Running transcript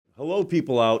Hello,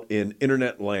 people out in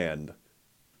internet land.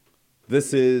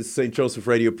 This is St. Joseph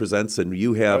Radio Presents, and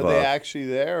you have... Are they actually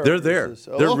there? They're there.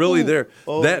 They're really there.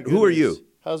 Oh, Who are you?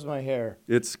 How's my hair?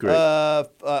 It's great.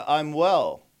 I'm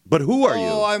well. But who are you?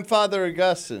 Oh, I'm Father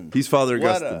Augustine. He's Father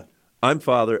Augustine.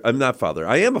 Wetta. I'm not Father.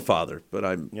 I am a father, but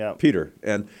I'm Peter.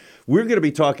 And we're going to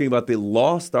be talking about the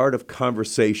lost art of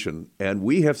conversation, and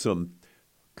we have some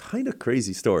kind of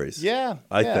crazy stories.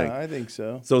 I think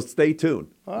so. So stay tuned.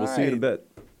 All we'll see you in a bit.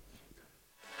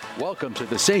 Welcome to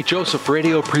the St. Joseph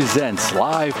Radio Presents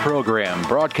live program,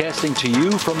 broadcasting to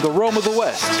you from the Rome of the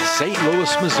West, St.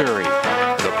 Louis, Missouri.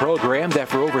 The program that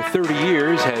for over 30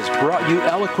 years has brought you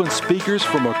eloquent speakers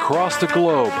from across the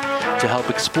globe to help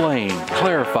explain,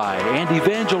 clarify, and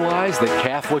evangelize the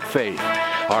Catholic faith.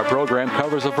 Our program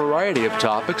covers a variety of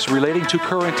topics relating to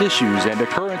current issues and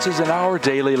occurrences in our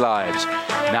daily lives.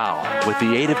 Now, with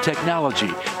the aid of technology,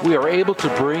 we are able to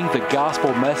bring the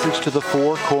gospel message to the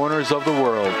four corners of the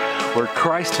world, where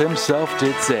Christ himself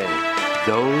did say,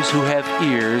 "Those who have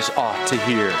ears ought to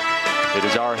hear." It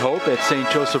is our hope at St.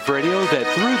 Joseph Radio that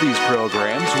through these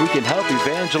programs we can help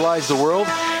evangelize the world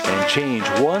and change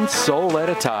one soul at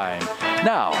a time.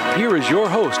 Now, here is your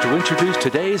host to introduce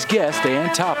today's guest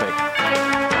and topic.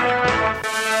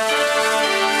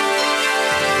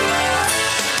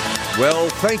 Well,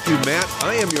 thank you, Matt.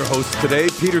 I am your host today,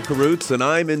 Peter Karutz, and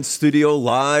I'm in studio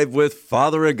live with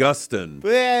Father Augustine.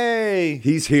 Hey!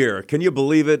 He's here. Can you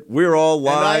believe it? We're all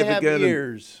live and I have again.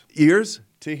 ears. Ears?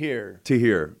 To hear. To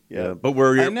hear. Yeah. But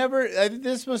we're...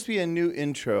 This must be a new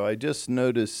intro. I just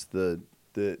noticed the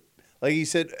like you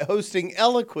said, hosting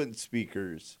eloquent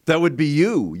speakers. That would be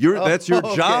you. That's your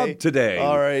job today.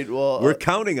 All right. Well, we're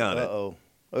counting on it.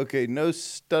 Okay. No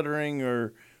stuttering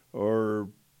or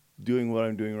doing what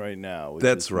I'm doing right now.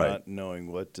 That's right. Not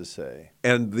knowing what to say.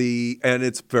 And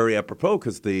it's very apropos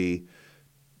because the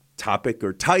topic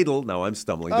or title. Now I'm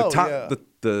stumbling.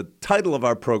 The title of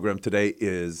our program today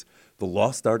is The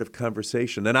Lost Art of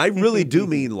Conversation, and I really do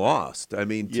mean lost. I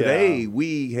mean, today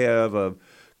we have a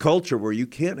culture where you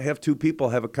can't have two people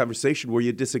have a conversation where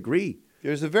you disagree.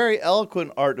 There's a very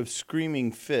eloquent art of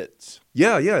screaming fits.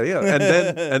 Yeah.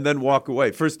 And then walk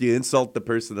away. First you insult the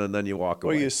person and then you walk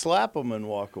away. Or you slap them and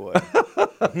walk away.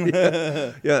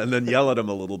 and then yell at them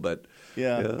a little bit.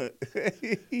 Yeah.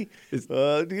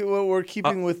 We're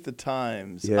keeping with the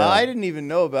times. Yeah. I didn't even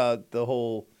know about the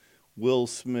whole Will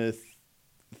Smith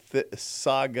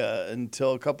saga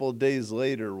until a couple of days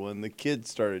later when the kids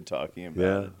started talking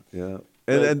about it. Yeah.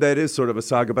 And that is sort of a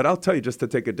saga, but I'll tell you, just to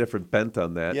take a different bent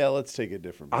on that. Yeah, let's take a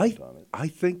different bent on it. I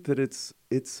think that it's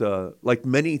like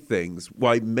many things,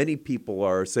 why many people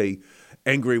are, say,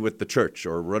 angry with the church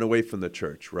or run away from the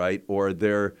church, right? Or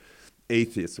they're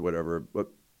atheists or whatever. But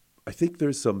I think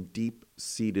there's some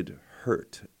deep-seated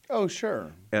hurt. Oh,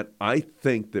 sure. And I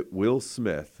think that Will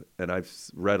Smith, and I've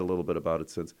read a little bit about it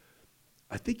since,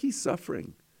 I think he's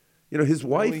suffering. You know, his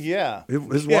wife.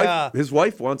 Well, his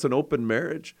wife wants an open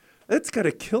marriage. That's got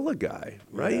to kill a guy,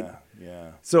 right?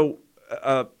 Yeah. So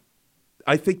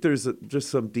I think there's just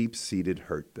some deep-seated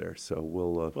hurt there. So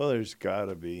we'll. Well, there's got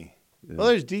to be. Yeah. Well,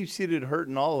 there's deep-seated hurt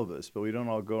in all of us, but we don't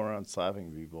all go around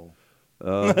slapping people.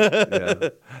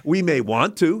 We may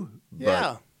want to,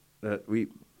 but we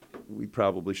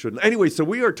probably shouldn't. Anyway, so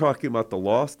we are talking about the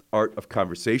lost art of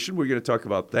conversation. We're going to talk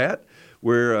about that.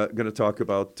 We're going to talk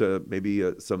about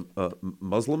maybe some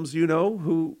Muslims,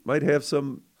 who might have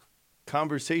some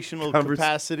conversational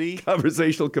capacity.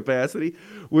 Conversational capacity.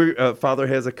 Father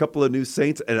has a couple of new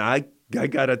saints, and I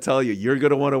got to tell you, you're going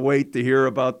to want to wait to hear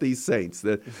about these saints.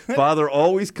 The Father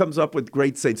always comes up with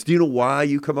great saints. Do you know why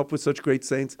you come up with such great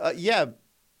saints? Yeah.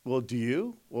 Well, do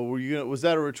you? Well, was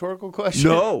that a rhetorical question?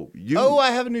 No. You. Oh,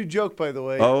 I have a new joke, by the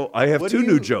way. Oh, I have two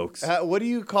new jokes. What do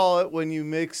you call it when you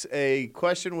mix a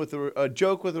question with a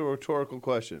joke with a rhetorical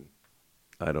question?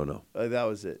 I don't know. That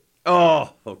was it.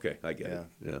 Oh, okay. I get it.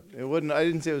 Yeah. It wasn't. I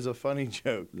didn't say it was a funny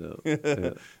joke. No.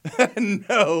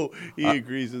 No, he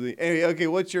agrees with me. Anyway, okay,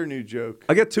 what's your new joke?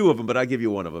 I got two of them, but I give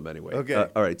you one of them anyway. Okay.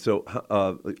 All right. So,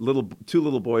 two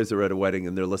little boys are at a wedding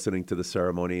and they're listening to the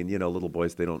ceremony, and little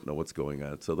boys, they don't know what's going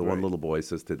on. So the one little boy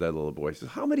says to that little boy,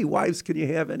 "How many wives can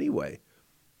you have anyway?"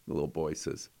 The little boy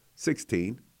says,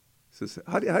 16. He says,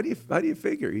 how do you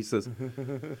figure? He says,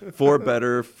 4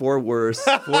 better, 4 worse,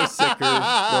 4 sicker,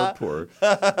 4 poor.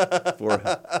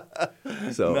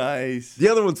 4. So nice. The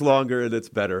other one's longer and it's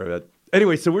better.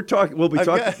 Anyway, so we'll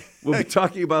be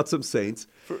talking about some saints.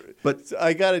 But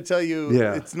I got to tell you,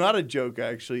 it's not a joke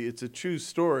actually. It's a true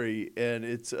story and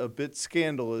it's a bit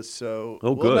scandalous. So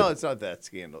good. No, it's not that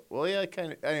scandalous. Well, yeah,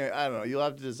 kind of. Anyway, I don't know. You'll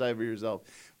have to decide for yourself.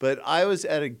 But I was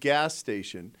at a gas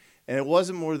station And it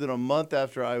wasn't more than a month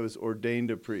after I was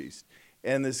ordained a priest.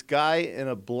 And this guy in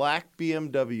a black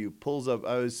BMW pulls up.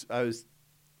 I was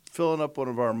filling up one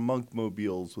of our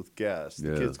monkmobiles with gas.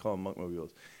 The kids call them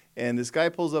monkmobiles. And this guy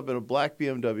pulls up in a black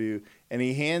BMW, and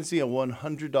he hands me a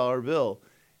 $100 bill.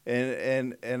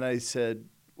 And I said,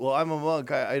 well, I'm a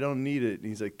monk. I don't need it. And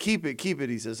he's like, keep it.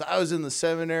 He says, I was in the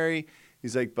seminary.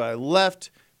 He's like, but I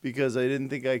left because I didn't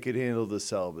think I could handle the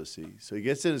celibacy. So he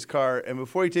gets in his car, and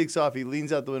before he takes off, he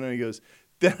leans out the window and he goes,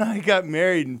 then I got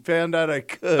married and found out I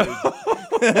could.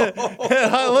 And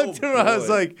I looked at him and I was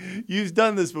like, you've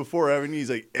done this before, haven't you? He's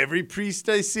like, every priest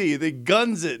I see, they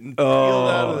guns it and peeled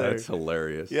out of there. That's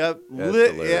hilarious. Yep. That's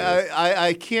hilarious.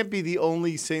 I can't be the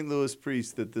only St. Louis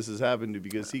priest that this has happened to,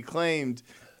 because he claimed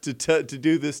to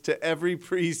do this to every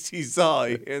priest he saw.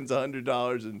 He hands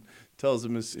 $100 and tells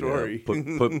him his story.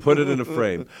 Yeah, put it in a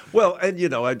frame. Well,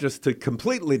 and I just to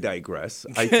completely digress,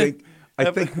 I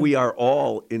think we are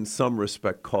all in some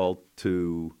respect called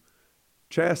to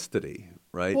chastity,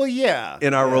 right? Well, yeah.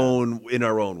 In our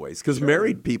own ways, because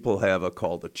married people have a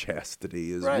call to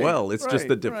chastity as well. It's just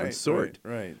a different sort.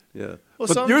 Right. Yeah. Well,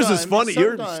 but yours is funny.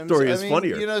 Your story is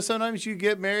funnier. Sometimes you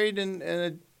get married and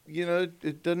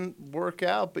it doesn't work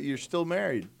out, but you're still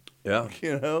married. Yeah.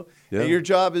 And your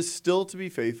job is still to be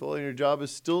faithful, and your job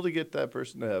is still to get that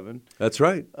person to heaven. That's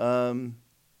right. And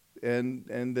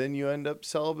then you end up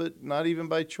celibate, not even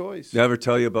by choice. Did I ever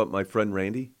tell you about my friend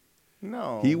Randy?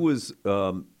 No. He was.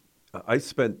 I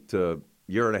spent a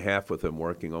year and a half with him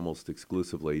working almost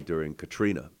exclusively during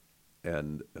Katrina,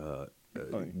 and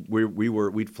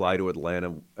we'd fly to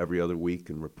Atlanta every other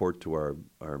week and report to our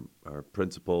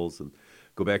principals and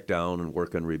go back down and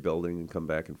work on rebuilding and come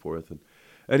back and forth. And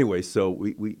anyway, so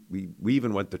we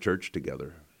even went to church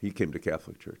together. He came to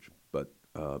Catholic church, but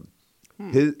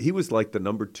he was like the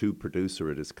number 2 producer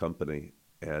at his company,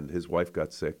 and his wife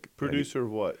got sick. Producer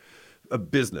of what? A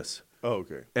business. Oh,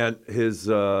 okay. And his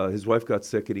wife got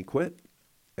sick and he quit,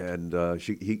 and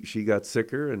she got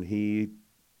sicker, and he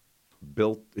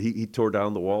tore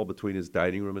down the wall between his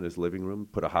dining room and his living room,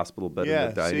 put a hospital bed in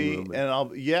the dining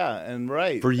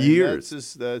room. For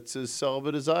years. That's as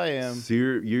celibate as I am.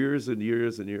 Years and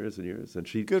years and years and years, and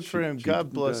she good for him.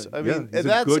 God bless. I yeah, mean, he's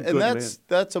a good man.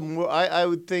 That's a more. I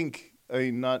would think. I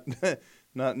mean,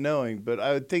 not knowing, but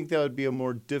I would think that would be a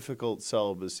more difficult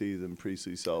celibacy than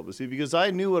priestly celibacy, because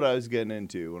I knew what I was getting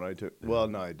into when I took. Well,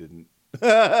 no, I didn't.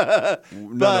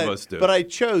 None of us do. But I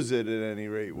chose it at any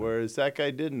rate, whereas that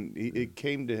guy didn't. It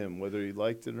came to him whether he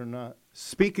liked it or not.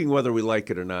 Speaking whether we like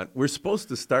it or not, we're supposed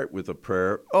to start with a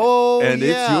prayer. Oh, and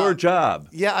it's your job.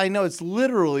 Yeah, I know. It's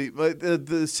literally, but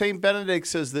the Saint Benedict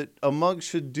says that a monk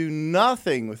should do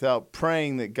nothing without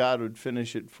praying that God would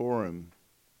finish it for him.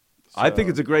 So, I think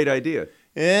it's a great idea.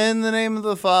 In the name of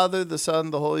the Father, the Son,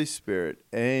 the Holy Spirit.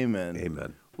 Amen.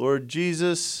 Amen. Lord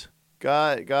Jesus,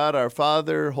 God, our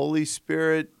Father, Holy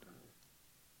Spirit,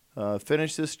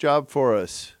 finish this job for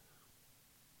us.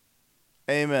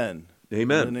 Amen.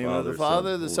 Amen. In the name of the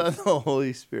Father, the Son, the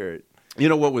Holy Spirit. You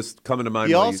know what was coming to mind?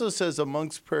 He also says a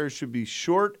monk's prayer should be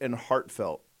short and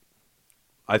heartfelt.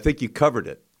 I think you covered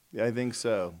it. I think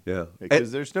so. Yeah.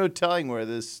 Because there's no telling where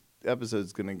this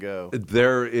episode's going to go.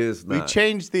 There is not. We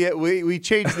changed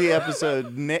the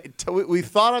episode. We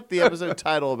thought up the episode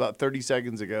title about 30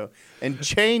 seconds ago and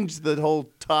changed the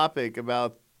whole topic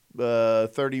about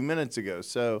 30 minutes ago.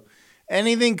 So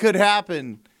anything could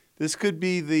happen. This could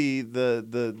be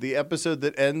the episode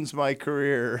that ends my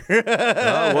career.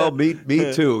 Well, me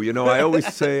too. I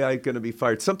always say I'm going to be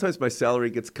fired. Sometimes my salary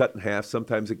gets cut in half.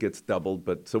 Sometimes it gets doubled.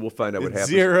 But so we'll find out what happens.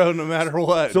 Zero, no matter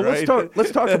what. So right?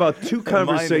 let's talk about two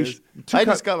conversations.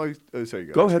 Just got my. Oh, sorry.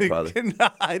 Go ahead, Father. Talking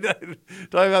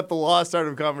about the lost art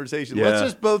of conversation. Yeah. Let's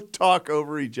just both talk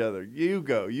over each other. You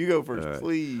go first, right.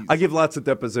 please. I give lots of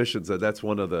depositions. That's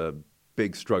one of the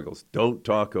big struggles. Don't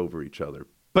talk over each other.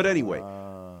 But anyway,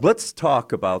 let's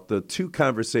talk about the two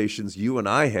conversations you and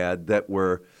I had that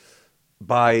were,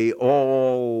 by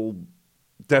all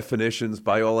definitions,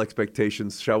 by all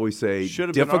expectations, shall we say, should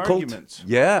have difficult. Been arguments.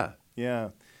 Yeah. Yeah.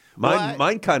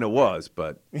 Mine kind of was,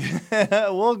 but.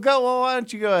 Well, why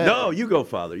don't you go ahead? No, you go,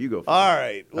 Father. You go, Father. All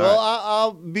right. Well,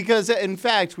 I'll because, in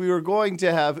fact, we were going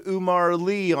to have Umar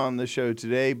Lee on the show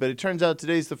today, but it turns out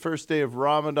today's the first day of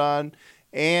Ramadan,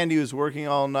 and he was working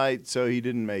all night, so he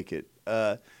didn't make it.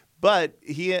 But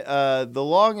he, the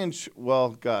long and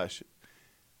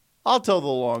I'll tell the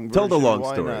long version. Tell the long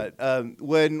Why story. Not?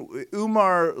 When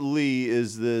Umar Lee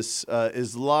is this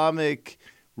Islamic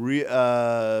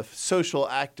social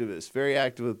activist, very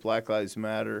active with Black Lives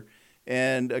Matter,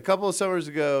 And a couple of summers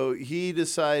ago, he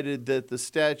decided that the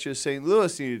statue of St.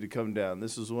 Louis needed to come down.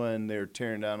 This was when they were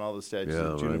tearing down all the statues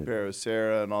of Junipero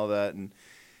Serra and all that. And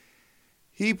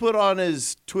he put on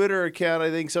his Twitter account, I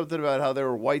think, something about how there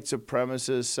were white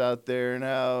supremacists out there and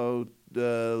how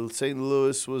St.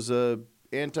 Louis was a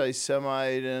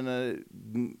anti-Semite and a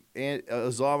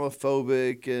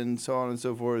Islamophobic and so on and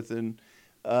so forth.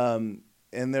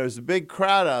 And there was a big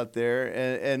crowd out there,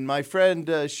 and my friend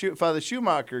Father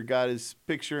Schumacher got his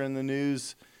picture in the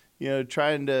news,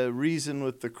 trying to reason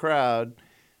with the crowd.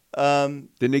 Didn't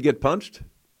he get punched?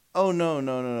 Oh no!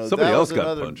 Somebody else got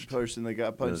another punched. person that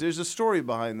got punched. Yeah. There's a story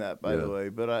behind that, by the way,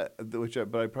 but I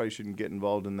probably shouldn't get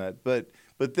involved in that. But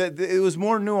it was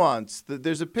more nuanced.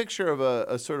 There's a picture of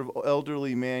a sort of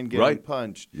elderly man getting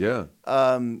punched. Yeah.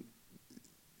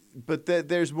 But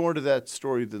there's more to that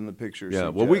story than the picture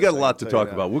suggests. Well, we got a lot to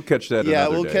talk about. We'll catch that another day. Yeah,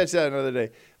 we'll catch that another day.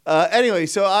 Anyway,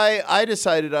 so I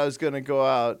decided I was going to go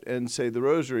out and say the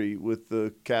rosary with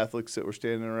the Catholics that were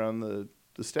standing around the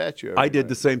statue. I did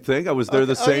the same thing. I was there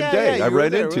the same day. I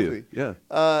ran into you. Yeah.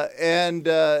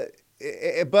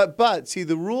 But see,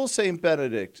 the rule St.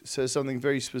 Benedict says something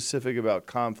very specific about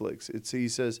conflicts. He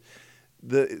says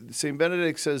St.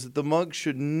 Benedict says that the monk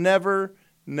should never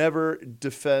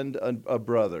defend a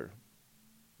brother,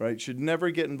 right? Should never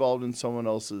get involved in someone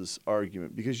else's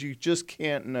argument because you just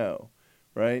can't know,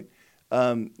 right?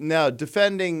 Now,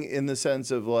 defending in the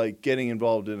sense of like getting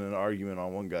involved in an argument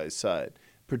on one guy's side,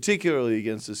 particularly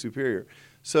against a superior.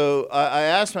 So I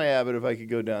asked my abbot if I could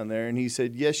go down there, and he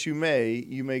said, yes, you may.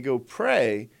 You may go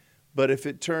pray, but if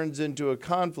it turns into a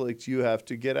conflict, you have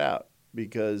to get out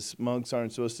because monks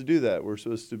aren't supposed to do that. We're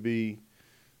supposed to be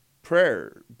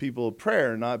people of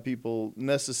prayer, not people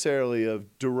necessarily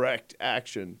of direct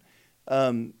action.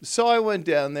 So I went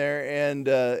down there,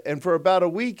 and for about a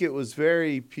week it was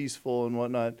very peaceful and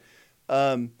whatnot.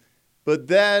 But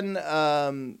then,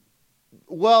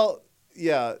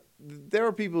 there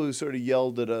were people who sort of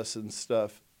yelled at us and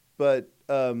stuff. But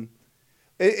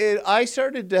I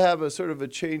started to have a sort of a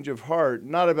change of heart,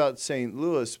 not about St.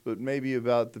 Louis, but maybe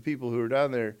about the people who were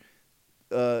down there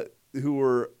who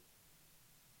were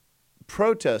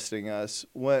protesting us.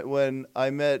 When I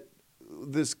met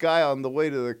this guy on the way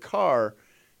to the car,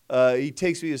 he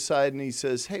takes me aside and he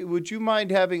says, hey, would you mind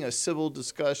having a civil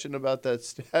discussion about that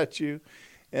statue?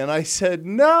 And I said,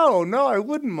 no, I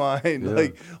wouldn't mind. Yeah.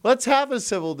 Like, let's have a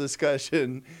civil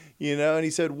discussion, And he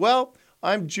said, well,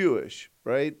 I'm Jewish,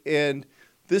 right? And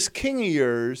this king of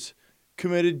yours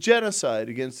committed genocide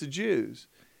against the Jews.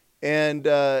 And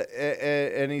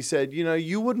he said,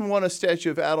 you wouldn't want a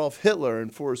statue of Adolf Hitler in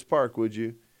Forest Park, would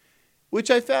you? Which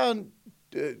I found,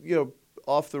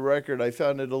 off the record, I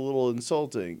found it a little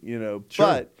insulting, Sure.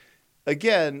 But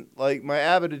again, like my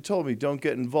abbot had told me, don't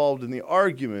get involved in the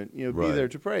argument, be there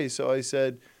to pray. So I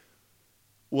said,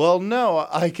 well, no,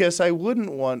 I guess I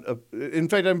wouldn't want in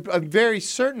fact, I'm very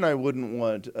certain I wouldn't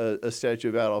want a statue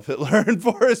of Adolf Hitler in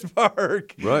Forest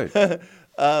Park. Right.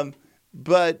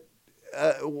 But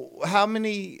how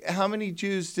many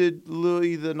Jews did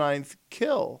Louis IX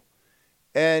kill?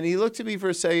 And he looked at me for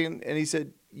a second and he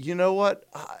said, you know what?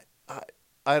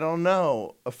 I don't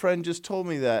know. A friend just told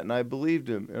me that, and I believed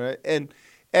him.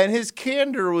 And his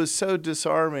candor was so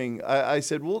disarming. I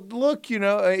said, well, look,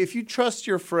 if you trust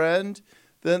your friend,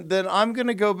 then I'm going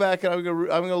to go back and I'm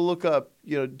going to look up,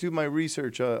 do my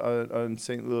research on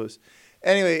St. Louis.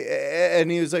 Anyway, and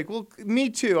he was like, well, me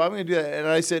too. I'm going to do that. And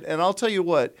I said, and I'll tell you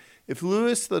what, if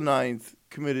Louis IX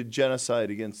committed genocide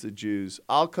against the Jews,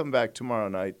 I'll come back tomorrow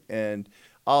night and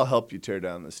I'll help you tear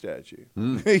down the statue.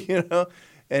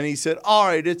 And he said, all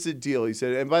right, it's a deal. He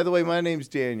said, and by the way, my name's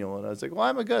Daniel. And I was like, well,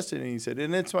 I'm Augustine. And he said,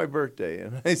 and it's my birthday.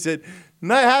 And I said,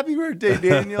 happy birthday,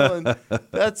 Daniel. And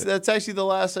that's actually the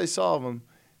last I saw of him.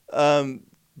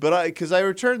 Because I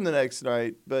returned the next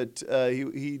night, but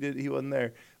he wasn't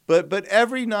there. But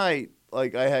every night,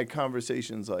 like I had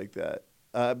conversations like that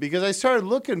because I started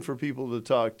looking for people to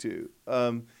talk to.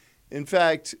 In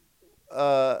fact,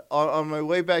 on my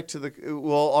way back to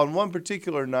on one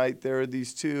particular night, there were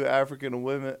these two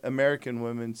American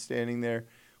women standing there.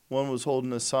 One was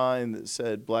holding a sign that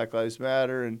said Black Lives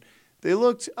Matter, and they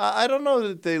looked, I don't know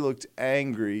that they looked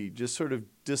angry, just sort of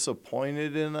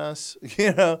disappointed in us,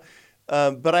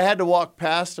 but I had to walk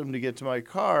past them to get to my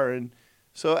car, and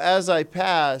so as I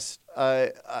passed,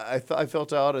 I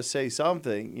felt I ought to say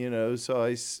something,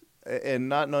 so and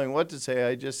not knowing what to say,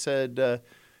 I just said,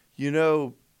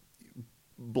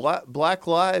 Black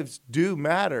lives do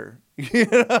matter.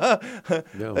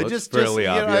 That's fairly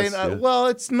obvious. Well,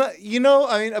 it's not.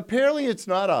 Apparently it's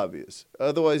not obvious.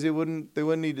 Otherwise, they wouldn't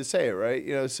need to say it,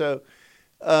 right? So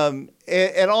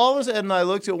And all of a sudden, I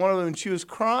looked at one of them, and she was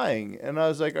crying. And I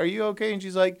was like, "Are you okay?" And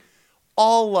she's like,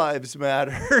 "All lives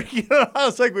matter." I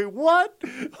was like, "Wait, what?"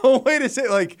 Oh, wait a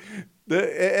second.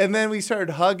 And then we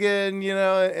started hugging,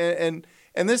 and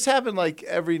this happened like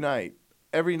every night.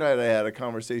 Every night I had a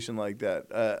conversation like that.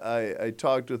 I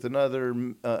talked with an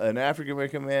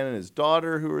African-American man and his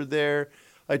daughter who were there.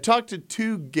 I talked to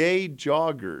 2 gay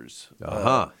joggers.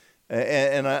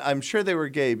 And I'm sure they were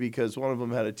gay because one of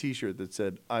them had a T-shirt that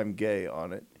said "I'm gay"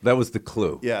 on it. That was the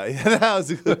clue. Yeah, that was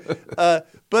the clue.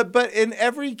 But in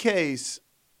every case,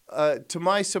 to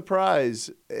my surprise,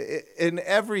 in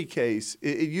every case,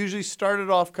 it usually started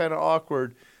off kind of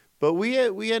awkward. But we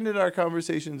ended our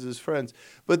conversations as friends.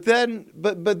 But then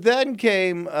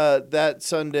came that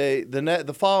Sunday,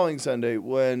 the following Sunday,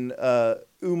 when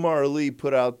Umar Ali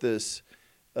put out this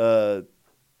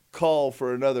call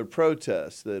for another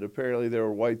protest that apparently there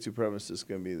were white supremacists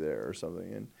going to be there or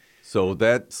something. And so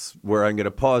that's where I'm going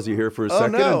to pause you here for a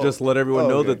second and just let everyone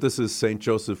know that this is St.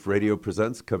 Joseph Radio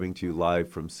Presents, coming to you live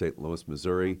from St. Louis,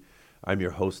 Missouri. I'm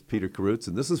your host, Peter Karutz,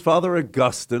 and this is Father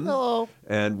Augustine. Hello.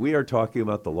 And we are talking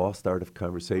about the lost art of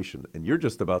conversation. And you're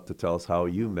just about to tell us how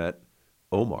you met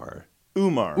Umar.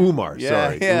 Umar,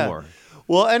 Yeah. Umar.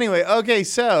 Well, anyway, okay,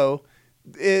 so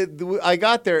I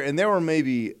got there, and there were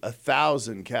maybe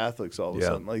 1,000 Catholics all of a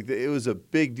sudden. Like, it was a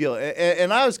big deal.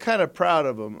 And I was kind of proud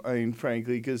of them,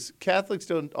 frankly, because Catholics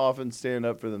don't often stand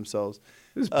up for themselves.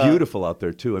 It was beautiful out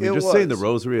there, too. I mean, just saying the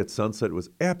rosary at sunset was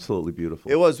absolutely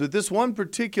beautiful. It was. But this one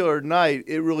particular night,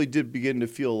 it really did begin to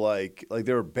feel like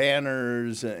there were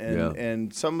banners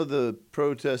and some of the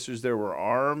protesters there were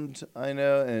armed, I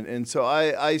know. And so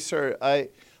I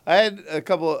had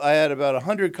about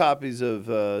 100 copies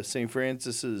of St.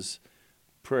 Francis's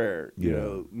prayer,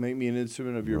 make me an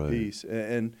instrument of your peace.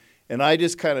 And I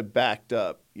just kind of backed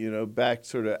up, backed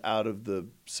sort of out of the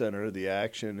center of the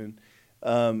action.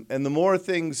 And the more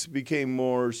things became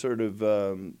more sort of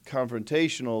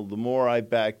confrontational, the more I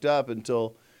backed up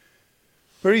until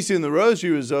pretty soon the rosary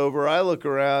was over. I look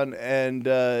around and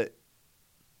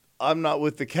I'm not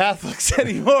with the Catholics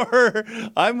anymore.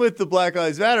 I'm with the Black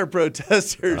Lives Matter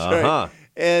protesters, right?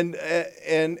 And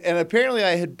apparently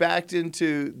I had backed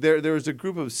into there was a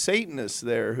group of Satanists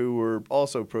there who were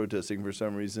also protesting for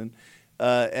some reason.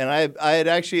 And I had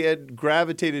actually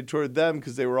gravitated toward them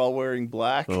because they were all wearing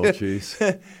black. Oh,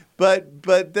 jeez.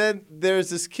 but then there's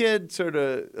this kid, sort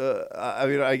of,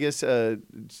 I guess,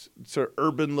 sort of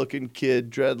urban-looking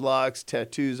kid, dreadlocks,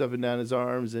 tattoos up and down his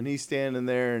arms, and he's standing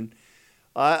there. And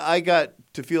I got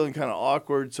to feeling kind of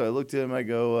awkward, so I looked at him. I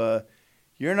go,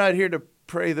 "You're not here to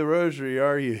pray the rosary,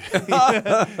 are you?"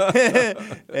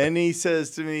 And he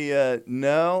says to me,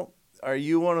 "No. Are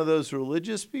you one of those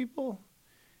religious people?"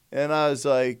 And I was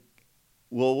like,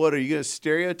 "Well, what, are you going to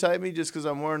stereotype me just because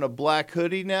I'm wearing a black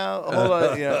hoodie now?" Hold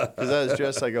on, because I was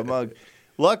dressed like a monk.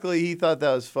 Luckily, he thought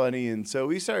that was funny, and so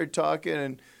we started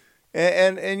talking,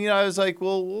 and I was like,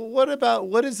 "Well,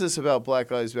 what is this about Black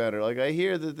Lives Matter? Like, I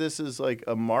hear that this is like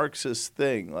a Marxist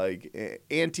thing, like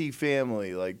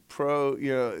anti-family, like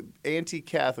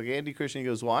anti-Catholic, anti-Christian." He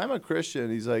goes, "Well, I'm a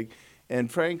Christian." He's like, and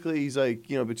frankly, he's like,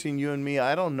 between you and me,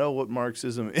 I don't know what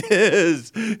Marxism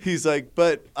is. He's like,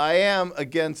 "But I am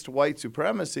against white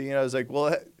supremacy." And I was like,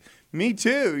 "Well, me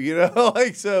too,"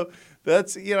 like, so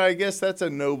that's, I guess that's a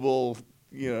noble,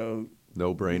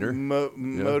 no-brainer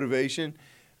motivation.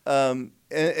 And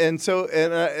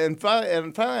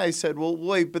finally I said, "Well,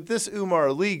 wait, but this Umar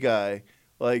Ali guy,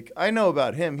 like, I know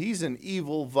about him. He's an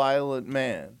evil, violent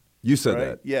man." You said right?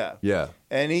 that. Yeah. Yeah.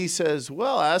 And he says,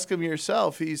 "Well, ask him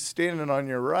yourself. He's standing on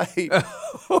your right."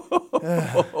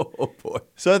 Oh, boy.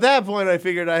 So at that point, I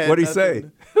figured I had What'd he say?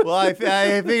 Well, I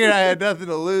figured I had nothing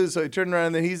to lose. So I turned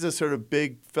around, and he's a sort of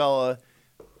big fella,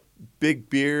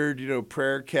 big beard,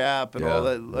 prayer cap and all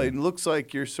that. Like, looks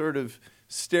like you're sort of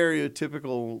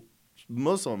stereotypical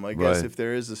Muslim, I guess, if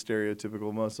there is a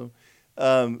stereotypical Muslim.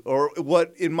 Or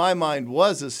what in my mind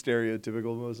was a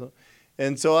stereotypical Muslim.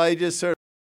 And so I just sort of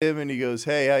him, and he goes,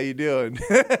 "Hey, how you doing?"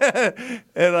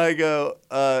 And I go,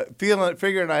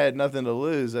 figuring I had nothing to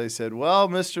lose, I said, "Well,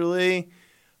 Mr. Lee,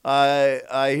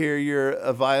 I hear you're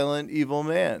a violent, evil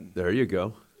man." There you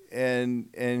go. And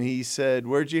he said,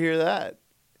 "Where'd you hear that?"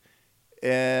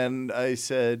 And I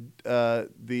said,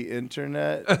 "The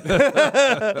internet."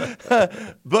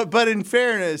 But in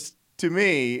fairness to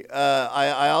me,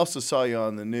 I also saw you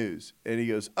on the news. And he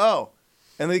goes, "Oh,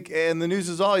 and the news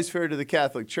is always fair to the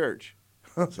Catholic Church."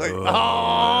 I was like,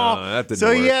 that didn't so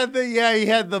work. he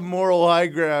had the moral high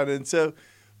ground, and so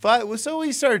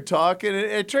we started talking. And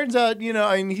it turns out,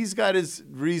 he's got his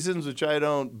reasons which I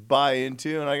don't buy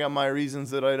into, and I got my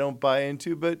reasons that I don't buy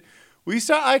into. But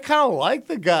I kind of like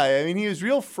the guy. I mean, he was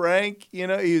real frank. He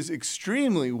was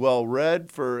extremely well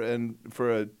read for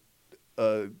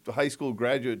a high school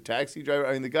graduate taxi driver.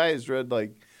 I mean, the guy has read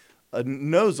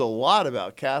knows a lot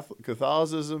about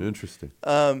Catholicism. Interesting.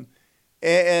 And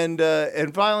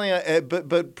finally,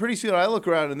 but pretty soon I look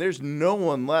around and there's no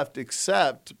one left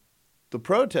except the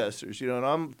protesters. And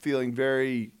I'm feeling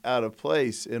very out of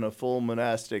place in a full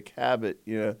monastic habit.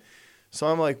 So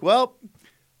I'm like, well,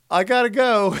 I got to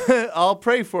go. I'll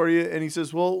pray for you. And he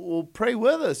says, well, pray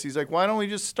with us. He's like, why don't we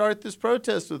just start this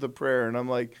protest with a prayer? And I'm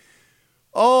like,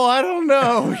 oh, I don't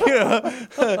know.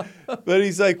 But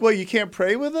he's like, well, you can't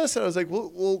pray with us? And I was like,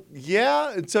 well,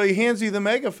 yeah. And so he hands me the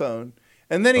megaphone.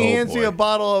 And then he hands me a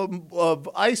bottle of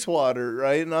ice water,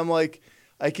 right? And I'm like,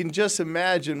 I can just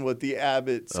imagine what the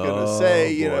abbot's going to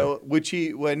say, which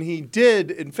when he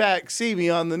did, in fact, see me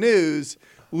on the news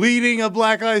leading a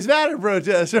Black Lives Matter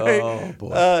protest, right? Oh,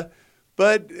 boy.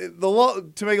 But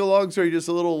to make a long story just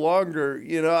a little longer,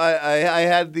 I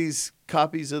had these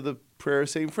copies of the Prayer of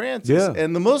St. Francis,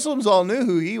 and the Muslims all knew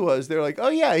who he was. They're like, "Oh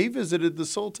yeah, he visited the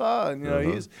Sultan."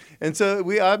 And so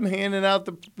I'm handing out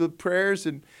the prayers,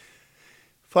 and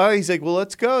finally he's like, "Well,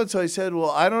 let's go." And so I said, "Well,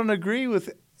 I don't agree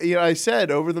with." I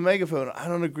said over the megaphone, "I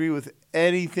don't agree with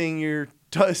anything you're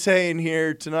saying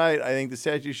here tonight. I think the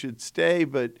statue should stay,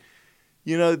 but."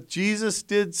 Jesus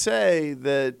did say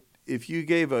that if you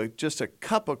gave just a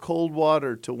cup of cold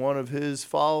water to one of his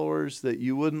followers, that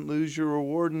you wouldn't lose your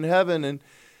reward in heaven. And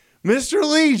Mr.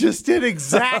 Lee just did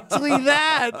exactly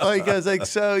that. I was like,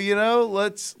 so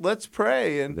let's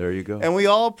pray. And there you go. And we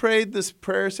all prayed this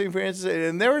prayer of St. Francis,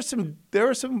 and there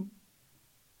were some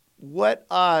wet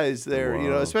eyes there.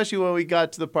 Wow. Especially when we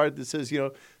got to the part that says,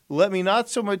 let me not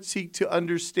so much seek to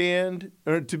understand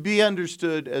or to be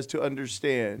understood as to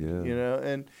understand,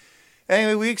 And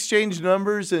anyway, we exchanged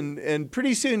numbers, and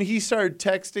pretty soon he started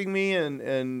texting me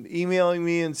and emailing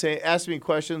me and asking me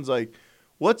questions like,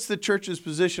 what's the church's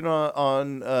position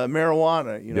on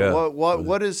marijuana?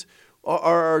 What is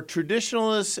are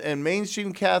traditionalists and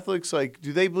mainstream Catholics,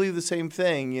 do they believe the same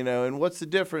thing? And what's the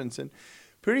difference? And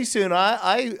pretty soon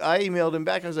I emailed him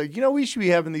back. I was like, we should be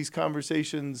having these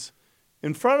conversations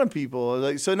in front of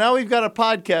people. So now we've got a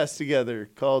podcast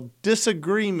together called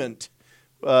Disagreement,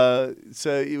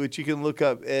 which you can look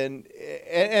up, and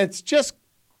it's just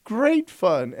great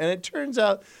fun. And it turns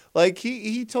out,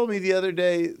 he told me the other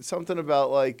day something about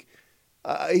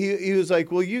he was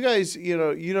like, well, you guys,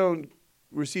 you don't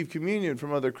receive communion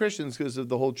from other Christians because of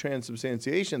the whole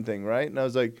transubstantiation thing, right? And I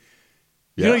was like,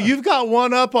 you've got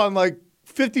one up on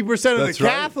 50% of the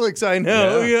Catholics I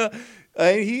know. Yeah.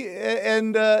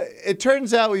 It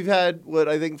turns out we've had,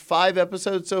 I think 5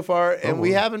 episodes so far, and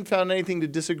we haven't found anything to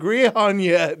disagree on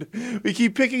yet. We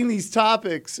keep picking these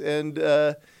topics, and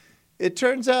it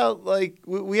turns out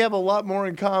we have a lot more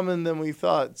in common than we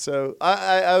thought. So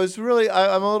I was really,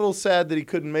 I'm a little sad that he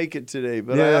couldn't make it today,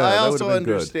 but I also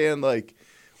understand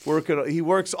he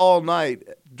works all night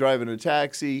driving a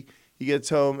taxi. He gets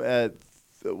home at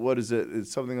what is it?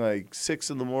 It's something like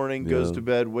 6 a.m, goes to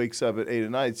bed, wakes up at 8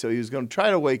 at night. So he was going to try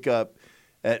to wake up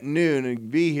at noon and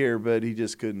be here, but he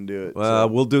just couldn't do it. Well,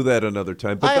 we'll do that another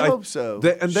time. But I hope so.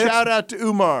 Shout out to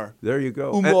Umar. There you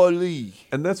go. Umar Lee.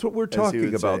 And that's what we're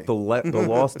talking about, the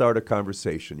lost art of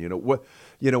conversation.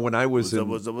 When I was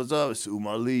what's up? It's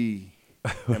Umar Lee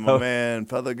and my man,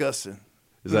 Father Augustine.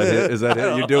 Is that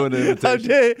it? You're doing an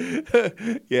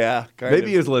invitation? Yeah.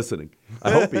 Maybe he's listening. I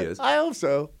hope he is. I hope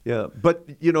so. Yeah. But,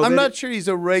 I'm not sure he's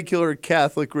a regular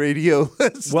Catholic radio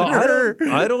listener. Well,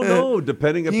 I don't know.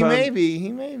 Depending upon. He may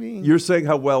be. You're saying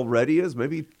how well read he is?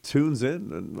 Maybe he tunes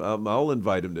in, and I'll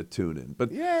invite him to tune in.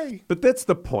 But, yay. But that's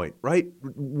the point, right?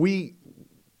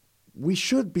 We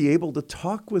should be able to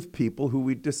talk with people who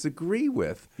we disagree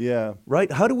with. Yeah.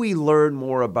 Right? How do we learn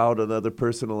more about another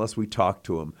person unless we talk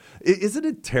to them? Isn't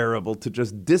it terrible to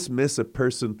just dismiss a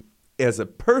person as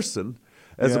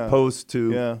opposed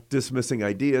to dismissing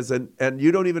ideas? And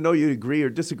you don't even know you agree or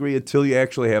disagree until you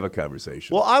actually have a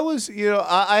conversation. Well,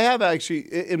 I have actually,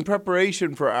 in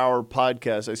preparation for our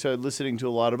podcast, I started listening to a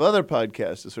lot of other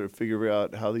podcasts to sort of figure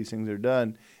out how these things are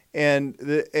done.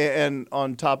 And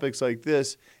on topics like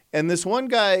this. And this one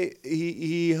guy,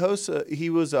 he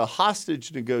was a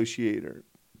hostage negotiator,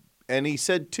 and he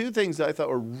said 2 things that I thought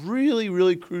were really,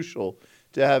 really crucial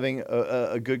to having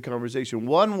a good conversation.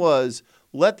 One was,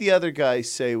 let the other guy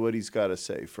say what he's got to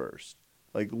say first.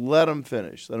 Let him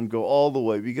finish. Let him go all the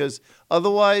way, because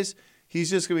otherwise he's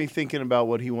just going to be thinking about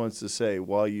what he wants to say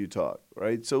while you talk,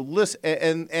 right? So listen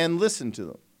and listen to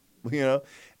them,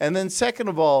 And then second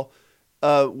of all,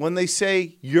 when they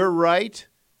say you're right,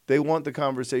 they want the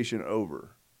conversation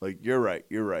over. You're right.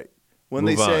 When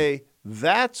they say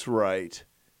that's right,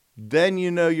 then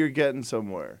you know you're getting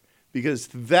somewhere. Because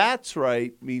that's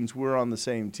right means we're on the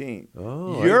same team.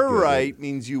 Oh, you're right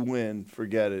means you win.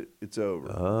 Forget it. It's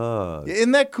over. Ah.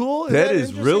 Isn't that cool? That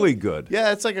is really good.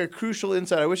 Yeah, it's like a crucial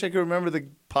insight. I wish I could remember the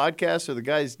podcast or the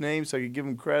guy's name so I could give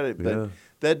him credit. But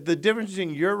that the difference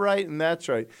between you're right and that's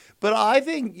right. But I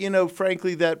think,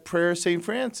 frankly, that prayer of St.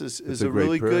 Francis is a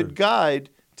really good guide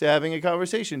to having a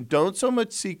conversation. Don't so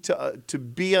much seek to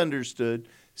be understood,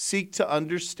 seek to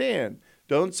understand.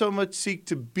 Don't so much seek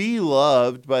to be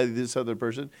loved by this other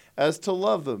person as to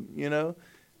love them,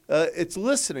 It's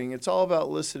listening. It's all about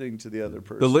listening to the other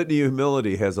person. The Litany of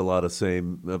Humility has a lot of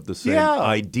the same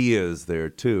ideas there,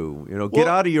 too. Get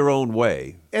out of your own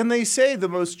way. And they say the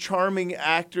most charming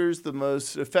actors, the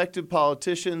most effective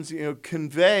politicians,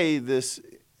 convey this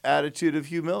attitude of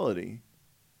humility,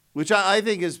 which I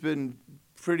think has been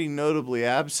pretty notably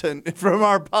absent from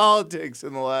our politics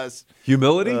in the last...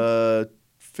 Humility?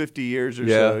 50 years or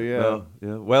so, yeah.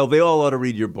 Well, they all ought to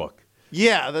read your book.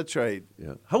 Yeah, that's right.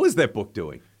 Yeah. How is that book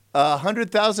doing?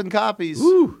 100,000 copies.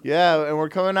 Woo. Yeah, and we're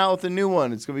coming out with a new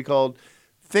one. It's going to be called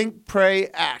Think, Pray,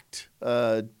 Act.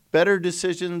 Better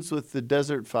Decisions with the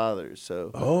Desert Fathers.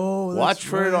 So watch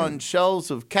for it on shelves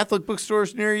of Catholic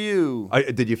bookstores near you.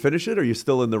 Did you finish it, or are you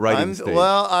still in the writing stage?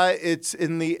 Well, it's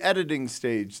in the editing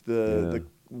stage. The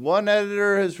one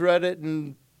editor has read it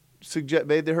and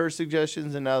made her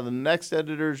suggestions, and now the next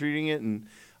editor is reading it, and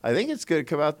I think it's going to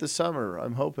come out this summer.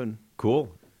 I'm hoping.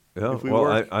 Cool. Yeah.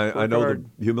 Well, I know the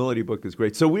humility book is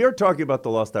great. So we are talking about the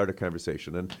lost art of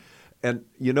conversation, and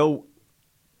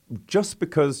just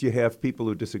because you have people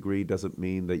who disagree doesn't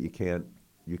mean that you can't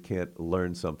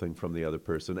learn something from the other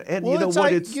person. And you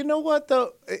know what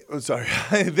though? Sorry,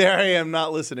 there I am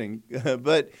not listening,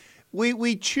 but.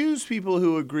 We choose people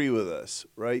who agree with us,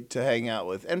 right, to hang out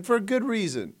with, and for a good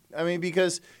reason. I mean,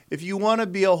 because if you want to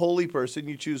be a holy person,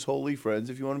 you choose holy friends.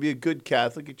 If you want to be a good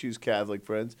Catholic, you choose Catholic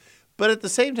friends. But at the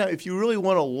same time, if you really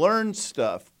want to learn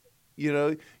stuff,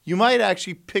 you might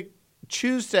actually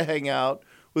choose to hang out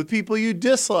with people you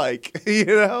dislike,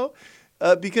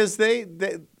 because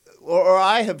or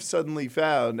I have suddenly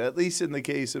found, at least in the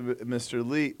case of Mr.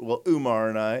 Lee, Umar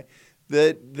and I,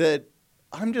 that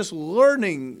I'm just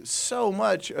learning so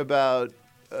much about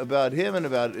him and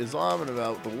about Islam and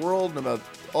about the world and about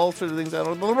all sorts of things. I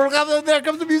don't know. There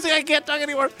comes the music. I can't talk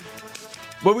anymore.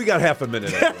 Well, we got half a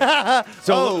minute anyway.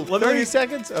 So 30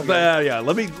 seconds? Okay. Yeah.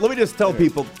 Let me just tell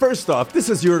people, first off, this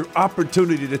is your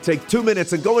opportunity to take 2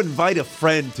 minutes and go invite a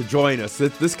friend to join us.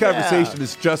 This conversation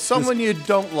is just... Someone you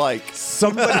don't like.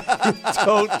 Somebody you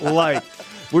don't like.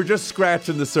 We're just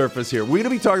scratching the surface here. We're going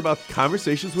to be talking about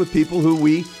conversations with people who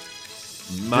we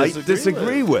might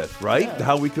disagree with, right? Yeah.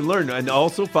 How we can learn. And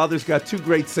also, Father's got two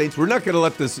great saints. We're not going to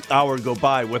let this hour go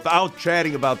by without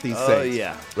chatting about these saints. Oh,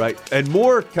 yeah. Right? And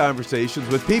more conversations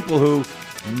with people who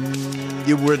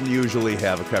you wouldn't usually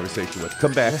have a conversation with.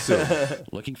 Come back soon.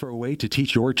 Looking for a way to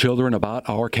teach your children about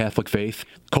our Catholic faith?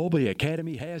 Kolbe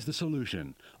Academy has the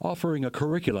solution, offering a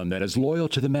curriculum that is loyal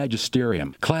to the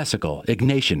magisterium, classical,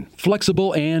 Ignatian,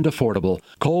 flexible, and affordable.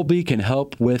 Kolbe can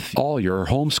help with all your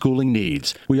homeschooling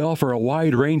needs. We offer a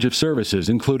wide range of services,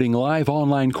 including live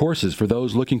online courses for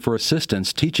those looking for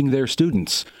assistance teaching their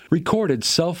students, recorded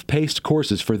self-paced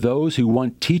courses for those who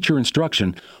want teacher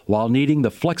instruction while needing the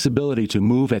flexibility to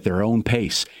move at their own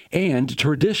pace, and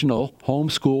traditional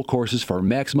homeschool courses for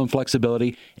maximum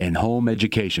flexibility and home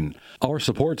education. Our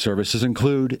support services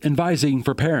include advising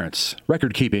for parents,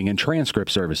 record-keeping and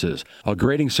transcript services, a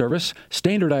grading service,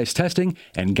 standardized testing,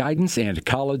 and guidance and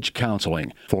college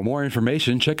counseling. For more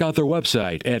information, check out their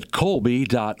website at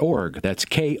kolbe.org. That's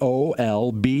KOLBE.org.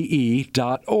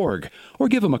 Or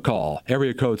give them a call,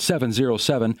 area code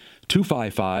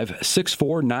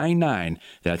 707-255-6499.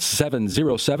 That's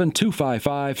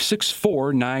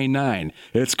 707-255-6499.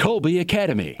 It's Kolbe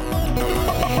Academy.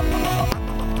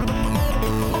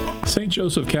 St.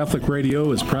 Joseph Catholic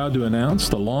Radio is proud to announce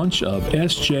the launch of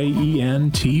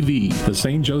SJEN TV, the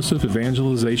St. Joseph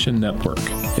Evangelization Network.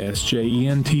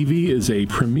 SJEN TV is a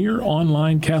premier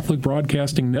online Catholic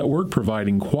broadcasting network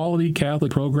providing quality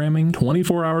Catholic programming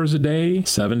 24 hours a day,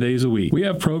 7 days a week. We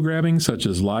have programming such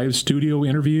as live studio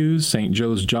interviews, St.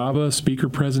 Joe's Java speaker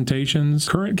presentations,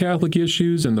 current Catholic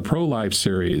issues, and the Pro-Life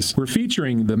series. We're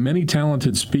featuring the many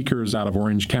talented speakers out of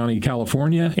Orange County,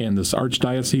 California, and this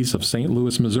Archdiocese of St.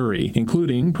 Louis, Missouri. Missouri,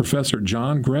 including Professor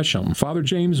John Gresham, Father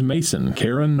James Mason,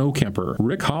 Karen Nokemper,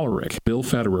 Rick Hollerick, Bill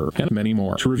Federer, and many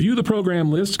more. To review the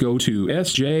program list, go to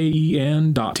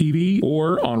sjen.tv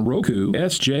or on Roku,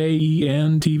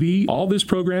 SJEN TV. All this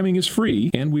programming is free,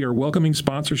 and we are welcoming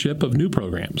sponsorship of new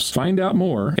programs. Find out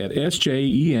more at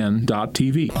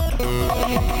sjen.tv.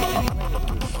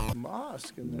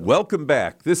 Welcome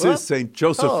back. This is St.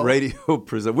 Joseph Radio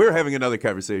Presents. We're having another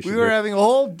conversation. We were having a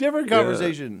whole different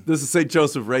conversation. This is St.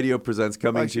 Joseph Radio Presents,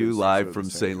 coming to you live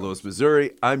from St. Louis,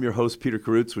 Missouri. I'm your host, Peter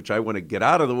Karutz, which I want to get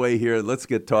out of the way here and let's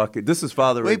get talking. This is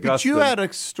Father Augustine. But you had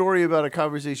a story about a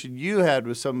conversation you had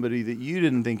with somebody that you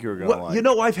didn't think you were going to like. You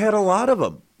know, I've had a lot of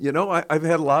them. I've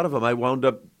had a lot of them. I wound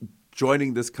up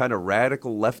joining this kind of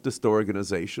radical leftist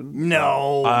organization.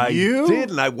 No, I did,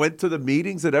 and I went to the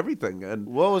meetings and everything. And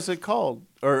what was it called?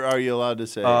 Or are you allowed to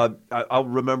say? I'll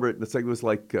remember it. It was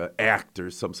like ACT or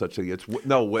some such thing.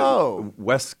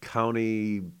 West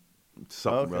County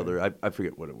something or other. I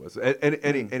forget what it was.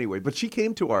 Anyway, but she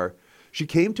came to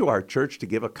our church to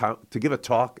give a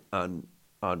talk on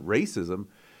racism,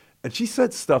 and she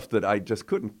said stuff that I just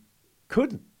couldn't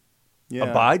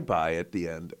abide by at the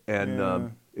end,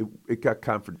 and it got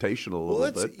confrontational a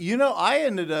little bit. I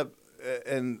ended up,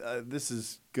 and this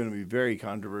is going to be very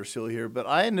controversial here, but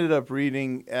I ended up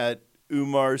reading at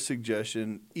Umar's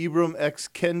suggestion Ibram X.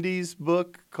 Kendi's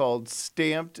book called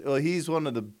Stamped. Well, he's one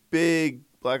of the big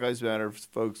Black Lives Matter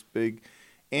folks, big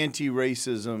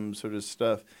anti-racism sort of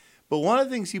stuff. But one of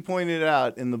the things he pointed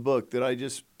out in the book that I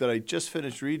just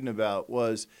finished reading about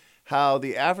was how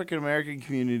the African American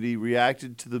community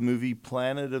reacted to the movie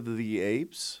Planet of the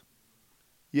Apes.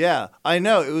 Yeah, I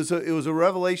know. It was a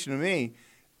revelation to me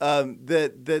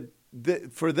that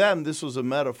for them this was a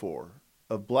metaphor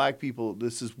of black people.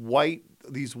 This is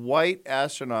these white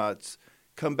astronauts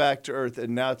come back to Earth,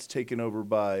 and now it's taken over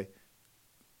by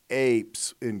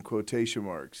apes in quotation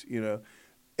marks.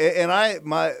 And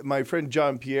my friend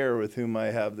John Pierre, with whom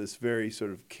I have this very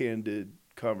sort of candid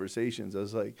conversations, I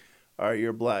was like, all right,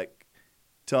 you're black.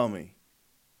 Tell me,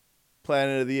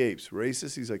 Planet of the Apes,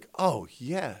 racist? He's like, oh,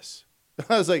 yes.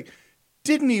 I was like,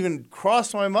 didn't even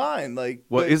cross my mind.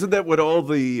 Isn't that what all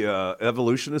the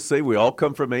evolutionists say? We all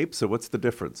come from apes, so what's the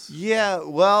difference? Yeah,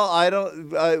 well, I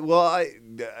don't know.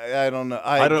 I don't know.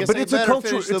 But it's a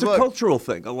cultural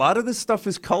thing. A lot of this stuff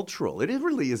is cultural. It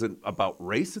really isn't about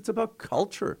race. It's about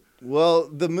culture. Well,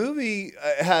 the movie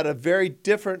had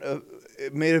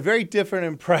made a very different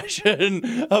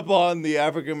impression upon the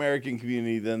African American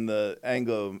community than the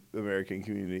Anglo American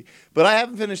community. But I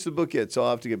haven't finished the book yet, so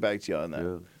I'll have to get back to you on that.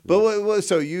 Yeah. But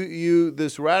so you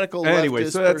this radical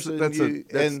leftist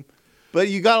person, but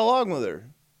you got along with her.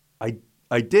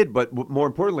 I did, but more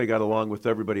importantly, I got along with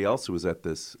everybody else who was at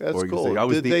this organization. Cool.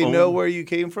 Did they know where you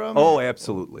came from? Oh,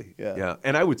 absolutely. Yeah.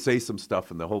 And I would say some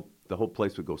stuff, and the whole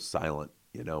place would go silent.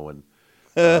 And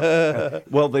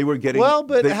they were getting. Well,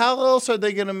 but how else are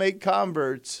they going to make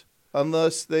converts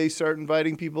unless they start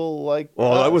inviting people like?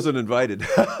 Well, I wasn't invited,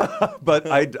 but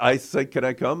I said, "Can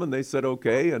I come?" And they said,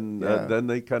 "Okay." And then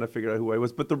they kind of figured out who I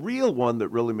was. But the real one that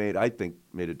really made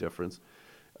a difference,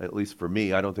 at least for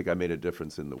me, I don't think I made a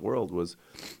difference in the world, was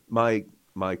my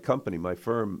company, my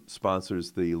firm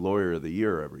sponsors the Lawyer of the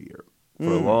Year every year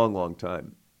for a long, long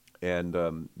time, and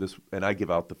I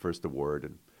give out the first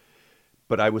award.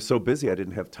 But I was so busy, I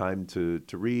didn't have time to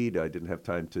read. I didn't have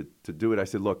time to do it. I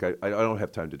said, look, I don't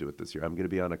have time to do it this year. I'm going to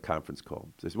be on a conference call.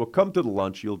 So they said, well, come to the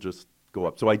lunch. You'll just go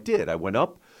up. So I did. I went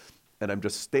up, and I'm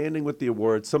just standing with the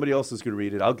award. Somebody else is going to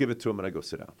read it. I'll give it to them, and I go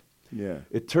sit down. Yeah.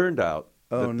 It turned out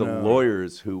that the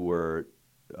lawyers who were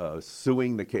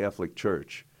suing the Catholic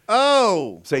Church,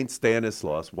 St.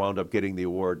 Stanislaus, wound up getting the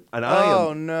award. And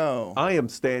I am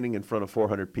standing in front of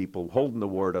 400 people holding the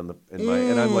award and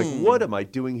I'm like, what am I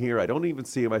doing here? I don't even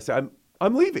see him. I say,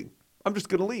 I'm leaving. I'm just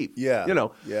going to leave. Yeah.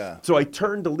 Yeah. So I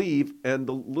turn to leave, and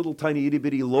the little tiny itty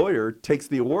bitty lawyer takes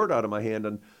the award out of my hand,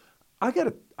 and I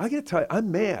gotta tell you,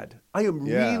 I'm mad. I am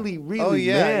really, really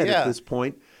mad at this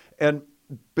point. And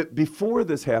but before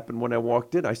this happened, when I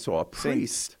walked in, I saw a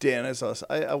priest. St. Stanislaus.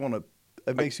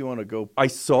 It makes you want to go.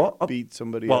 Beat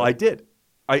somebody. Well, I did.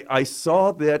 I saw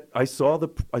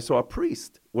a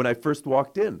priest when I first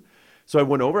walked in. So I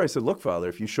went over. I said, "Look, Father,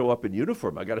 if you show up in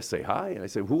uniform, I got to say hi." And I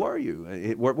said, "Who are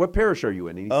you? What parish are you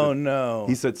in?" And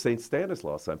he said, "St.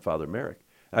 Stanislaus. I'm Father Merrick."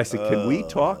 I said, "Can we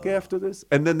talk after this?"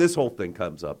 And then this whole thing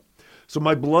comes up. So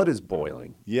my blood is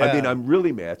boiling. Yeah. I mean, I'm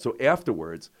really mad. So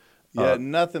afterwards, I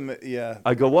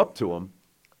go up to him.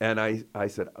 And I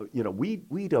said,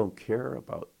 we don't care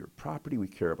about your property. We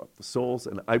care about the souls.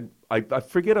 And I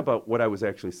forget about what I was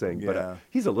actually saying, but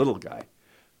he's a little guy.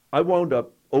 I wound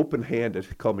up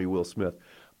open-handed, call me Will Smith.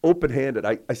 open-handed.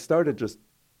 I started just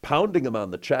pounding him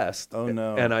on the chest. Oh,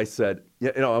 no. And I said,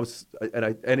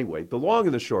 anyway, the long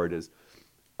and the short is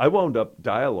I wound up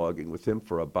dialoguing with him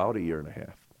for about a year and a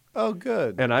half. Oh,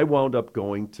 good. And I wound up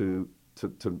going to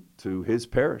his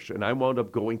parish, and I wound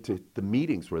up going to the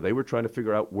meetings where they were trying to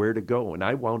figure out where to go, and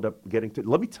I wound up getting to.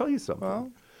 Let me tell you something.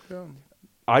 Well, yeah.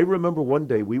 I remember one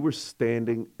day we were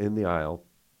standing in the aisle,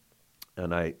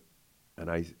 and I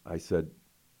said,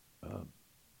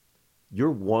 "You're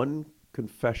one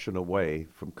confession away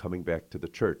from coming back to the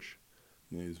church."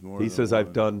 He says,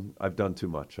 "I've done too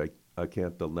much. I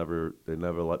can't. They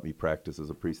never let me practice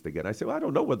as a priest again." I say, "Well, I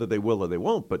don't know whether they will or they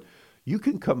won't, but you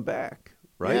can come back,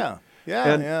 right?" Yeah.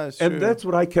 It's and true. that's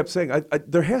what I kept saying.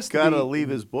 There has to be. Gotta leave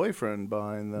his boyfriend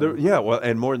behind, though.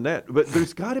 And more than that. But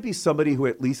there's got to be somebody who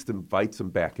at least invites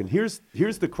him back. And here's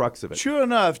the crux of it. True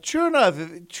enough.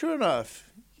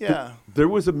 Yeah. There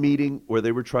was a meeting where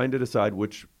they were trying to decide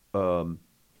which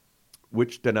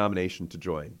denomination to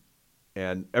join,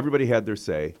 and everybody had their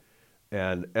say.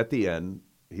 And at the end,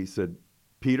 he said,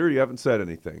 "Peter, you haven't said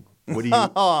anything. What do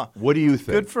you think?"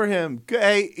 Good for him.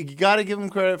 Hey, you got to give him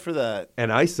credit for that.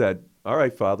 And I said, "All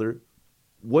right, Father,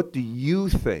 what do you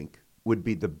think would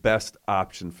be the best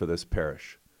option for this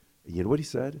parish?" And you know what he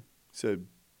said? He said,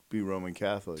 "Be Roman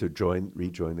Catholic." To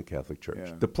rejoin the Catholic Church.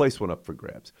 Yeah. The place went up for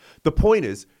grabs. The point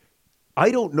is,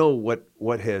 I don't know what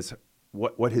his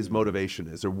motivation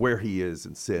is, or where he is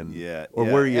in sin,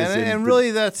 where he is and really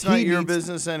that's not your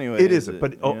business anyway. It isn't.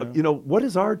 But what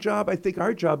is our job? I think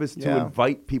our job is to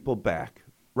invite people back,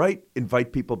 right?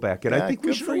 Invite people back, and I think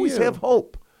we should always have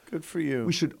hope. Good for you.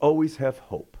 We should always have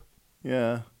hope.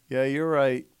 Yeah, you're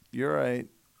right. Yeah.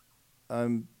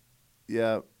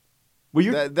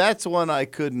 Well, that's one I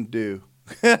couldn't do.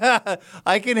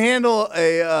 I can handle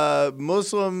a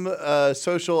Muslim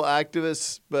social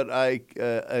activist, but a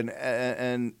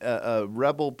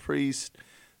rebel priest.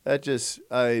 That's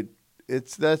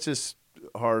just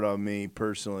hard on me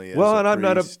personally. Well, and I'm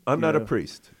not a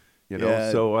priest.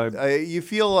 So you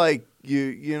feel like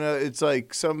it's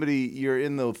like somebody, you're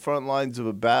in the front lines of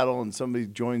a battle and somebody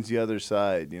joins the other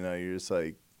side. You're just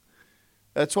like,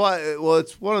 that's why. Well,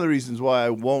 it's one of the reasons why I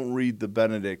won't read the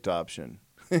Benedict option.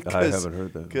 I haven't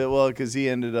heard that. Because he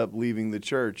ended up leaving the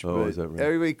church. Oh, but is that right?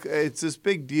 Everybody, it's this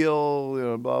big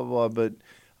deal, blah, blah, blah. But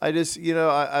I just,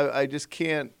 I just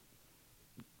can't,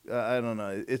 I don't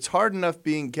know. It's hard enough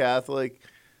being Catholic.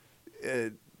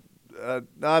 I'm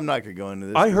not going to go into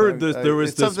this. I heard there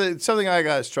was something I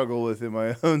got to struggle with in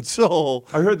my own soul.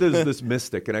 I heard there's this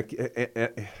mystic, and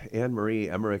Anne Marie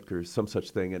Emmerich or some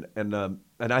such thing, and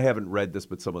I haven't read this,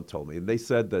 but someone told me, and they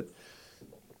said that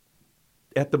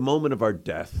at the moment of our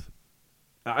death,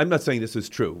 I'm not saying this is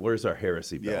true. Where's our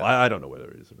heresy bill? Yeah. I don't know whether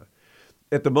it is or not.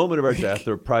 At the moment of our death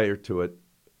or prior to it,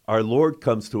 our Lord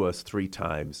comes to us 3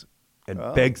 times and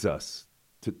begs us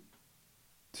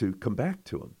to come back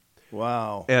to him.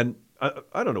 Wow. And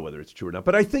I don't know whether it's true or not,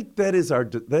 but I think that is our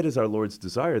Lord's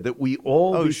desire, that we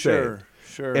all be saved.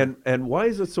 Sure. And why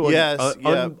is it so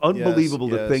unbelievable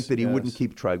to think that he wouldn't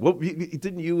keep trying? Well,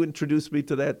 didn't you introduce me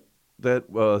to that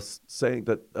saying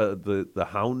that the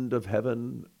Hound of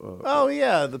Heaven?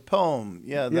 The poem.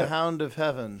 The Hound of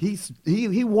Heaven.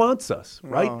 He wants us,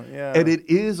 right? Oh, yeah. And it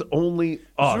is only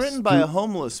us. It's written by a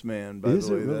homeless man, by Is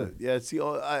the way. it really? It's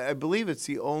I believe it's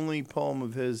the only poem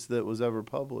of his that was ever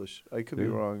published. I could be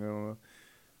wrong. I don't know.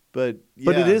 But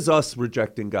it is us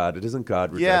rejecting God. It isn't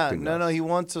God rejecting us. No, he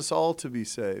wants us all to be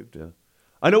saved. Yeah.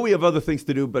 I know we have other things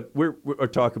to do, but we're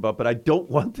talking about. But I don't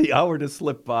want the hour to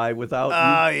slip by without.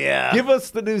 Give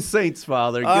us the new saints,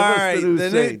 Father. Give us the new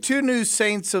saints. 2 new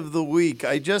saints of the week.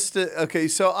 I just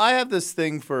So I have this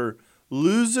thing for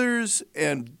losers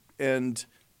and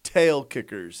tail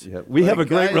kickers. Yeah, we have a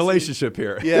great relationship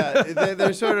here. Yeah,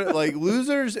 they're sort of like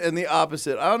losers and the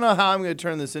opposite. I don't know how I'm going to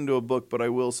turn this into a book, but I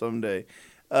will someday.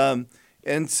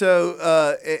 And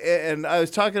so, and I was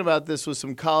talking about this with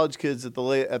some college kids at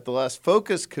the last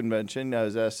Focus convention. I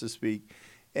was asked to speak,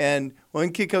 and one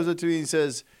kid comes up to me and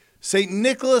says, "St.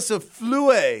 Nicholas of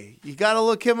Flue, you got to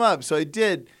look him up." So I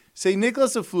did. St.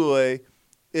 Nicholas of Flue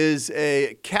is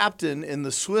a captain in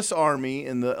the Swiss army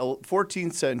in the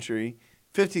 15th century,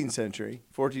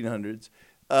 1400s.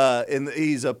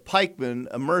 He's a pikeman,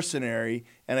 a mercenary,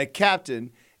 and a captain.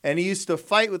 And he used to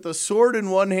fight with a sword in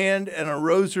one hand and a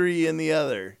rosary in the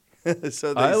other.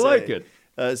 So I like it.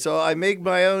 So I make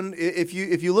my own. If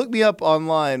you look me up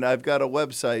online, I've got a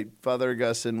website, Father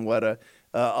Augustine Wetta.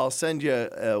 I'll send you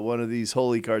one of these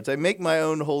holy cards. I make my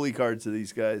own holy cards of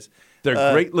these guys.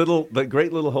 They're great little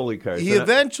holy cards. He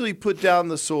eventually put down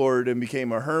the sword and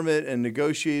became a hermit and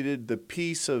negotiated the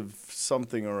peace of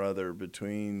something or other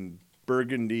between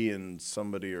Burgundy and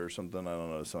somebody or something. I don't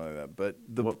know, something like that. But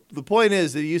the point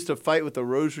is that he used to fight with a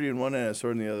rosary in one hand and a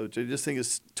sword in the other, which I just think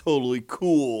is totally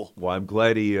cool. Well, I'm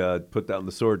glad he put down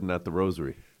the sword and not the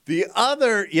rosary. The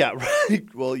other, yeah,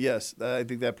 right. Well, yes, I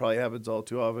think that probably happens all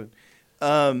too often.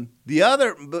 The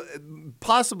other,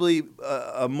 possibly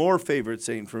a more favorite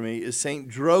saint for me, is Saint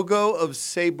Drogo of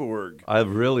Seborg. I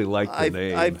really like the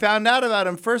name. I found out about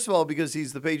him, first of all, because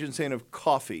he's the patron saint of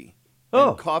coffee.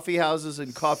 Oh. And coffee houses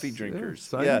and coffee drinkers.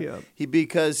 Sign me up.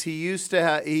 Because he used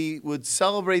to he would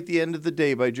celebrate the end of the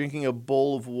day by drinking a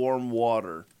bowl of warm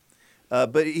water.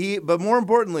 But more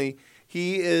importantly,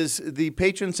 he is the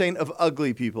patron saint of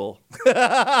ugly people.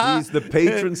 He's the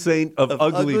patron saint of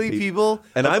ugly people.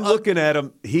 And I'm looking at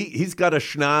him. He's got a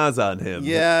schnoz on him.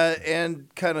 Yeah,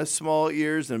 and kind of small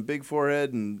ears and big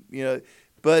forehead, and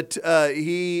But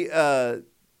patron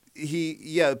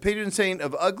saint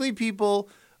of ugly people.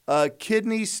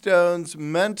 Kidney stones,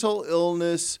 mental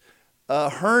illness,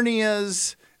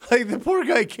 hernias. Like the poor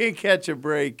guy can't catch a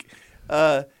break.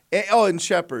 And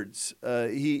shepherds.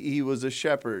 He was a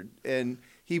shepherd, and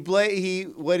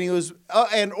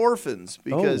and orphans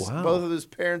because both of his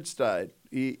parents died.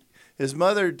 His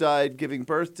mother died giving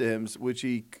birth to him, which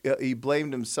he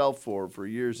blamed himself for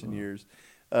years and years.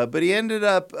 But he ended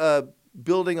up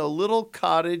building a little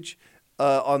cottage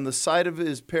on the side of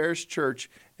his parish church.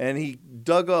 And he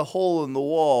dug a hole in the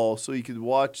wall so he could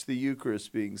watch the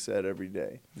Eucharist being said every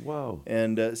day. Wow.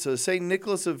 And so St.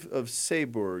 Nicholas of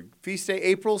Seborg, feast day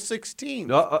April 16th.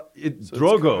 Drogo. It's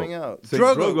coming out.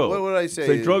 Drogo. What would I say?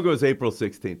 St. Drogo is April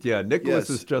 16th. Yeah,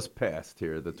 Nicholas is just passed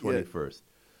here, the 21st.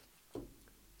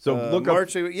 So look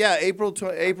March, up. April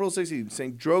 16th,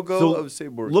 St. Drogo of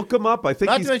Seborg. Look him up. I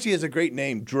think Not to mention he has a great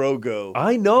name, Drogo.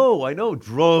 I know,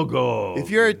 Drogo.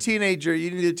 If you're a teenager, you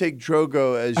need to take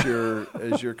Drogo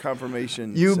as your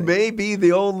confirmation. You saint. may be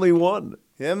the only one.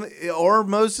 Him or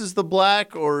Moses the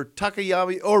Black or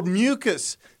Takayami or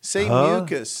Mucus, Saint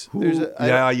Mucus.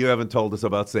 You haven't told us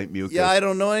about Saint Mucus. Yeah, I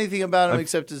don't know anything about him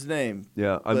except his name.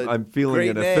 Yeah, I'm feeling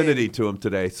an affinity to him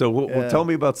today. So tell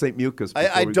me about Saint Mucus.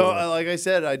 I don't. Like I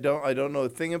said, I don't know a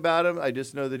thing about him. I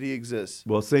just know that he exists.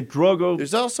 Well, Saint Drogo.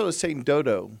 There's also a Saint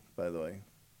Dodo, by the way,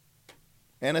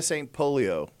 and a Saint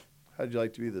Polio. How'd you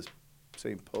like to be this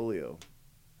Saint Polio?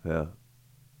 Yeah,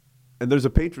 and there's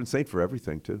a patron saint for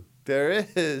everything too. There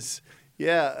is.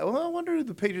 Yeah. Well, I wonder who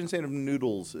the patron saint of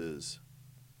noodles is.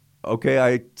 Okay,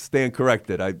 I stand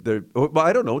corrected. I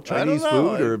don't know, Chinese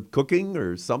food or cooking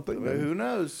or something. Who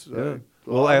knows? Yeah.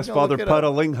 We'll ask Father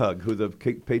Patalinghug, who the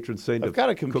patron saint of I've got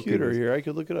a computer here. I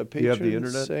could look it up. Patron you have the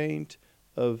internet? Saint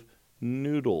of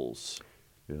noodles.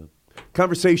 Yeah.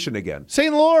 Conversation again.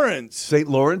 St. Lawrence. St.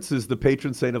 Lawrence is the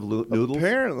patron saint of noodles?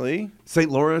 Apparently.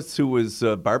 St. Lawrence, who was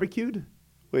barbecued?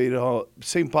 Wait,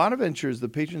 St. Bonaventure is the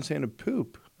patron saint of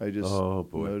poop. I just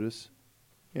noticed.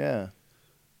 Yeah.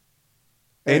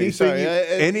 Anything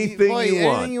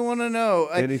you want to know.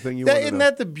 Anything you want to know. Isn't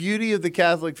that the beauty of the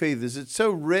Catholic faith? Is it's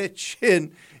so rich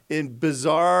in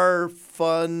bizarre,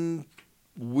 fun,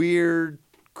 weird,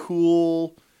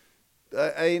 cool.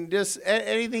 Just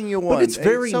anything you want. But it's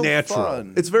very so natural.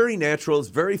 Fun. It's very natural. It's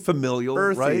very familial,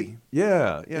 earthy. Right?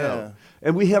 Yeah.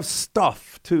 And we have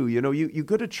stuff too. You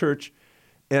go to church.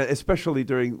 Especially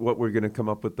during what we're going to come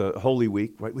up with the Holy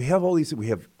Week, right? We have all these. We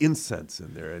have incense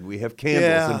in there, and we have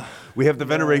candles, and we have the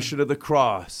veneration of the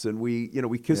cross, and we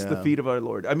kiss the feet of our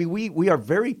Lord. I mean, we are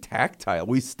very tactile.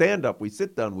 We stand up, we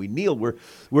sit down, we kneel. We're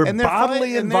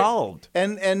bodily involved.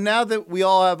 And now that we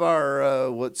all have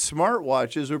our smart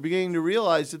watches, we're beginning to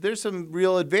realize that there's some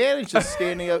real advantage to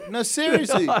standing up. No,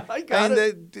 seriously. I got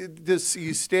it.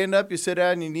 You stand up, you sit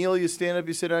down, you kneel. You stand up,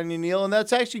 you sit down, you kneel, and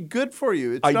that's actually good for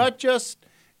you.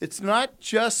 It's not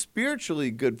just spiritually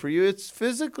good for you. It's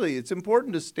physically. It's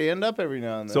important to stand up every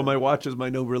now and then. So my watch is my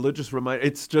no religious reminder.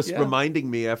 It's just reminding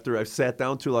me after I've sat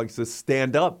down too long. It says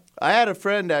stand up. I had a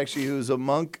friend actually who's a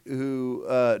monk who,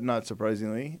 not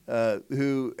surprisingly,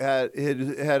 who had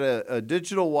a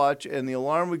digital watch, and the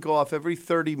alarm would go off every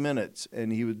 30 minutes,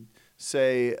 and he would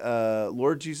say,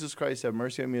 "Lord Jesus Christ, have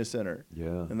mercy on me, a sinner." Yeah.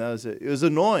 And that was it. It was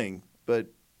annoying, but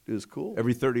it was cool.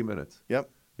 Every 30 minutes. Yep.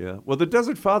 Yeah. Well, the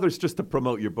Desert Fathers, just to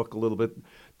promote your book a little bit,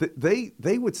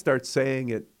 they would start saying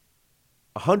it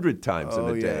 100 times in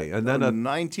a day, and then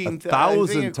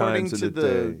 1,000 times in a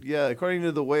day. Yeah, according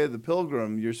to the Way of the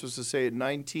Pilgrim, you're supposed to say it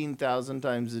 19,000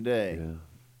 times a day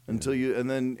until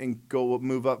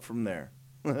move up from there.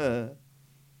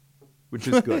 Which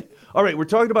is good. All right, we're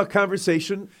talking about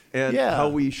conversation and how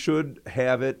we should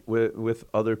have it with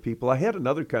other people. I had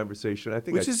another conversation.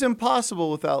 Which is impossible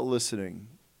without listening.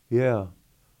 Yeah.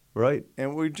 Right.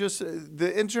 And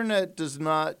the internet does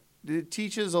not It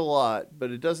teaches a lot,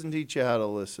 but it doesn't teach you how to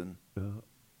listen.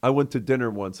 I went to dinner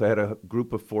once. I had a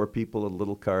group of 4 people in a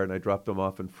little car, and I dropped them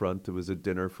off in front. It was a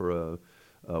dinner for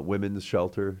a women's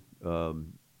shelter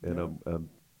and a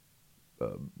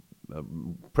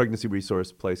pregnancy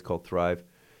resource place called Thrive.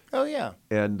 Oh, yeah.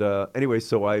 And anyway,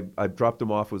 so I dropped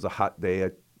them off. It was a hot day.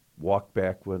 I walked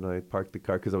back when I parked the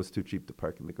car because I was too cheap to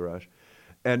park in the garage.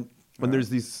 And when there's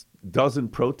these dozen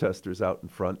protesters out in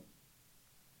front.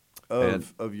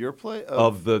 Of your place?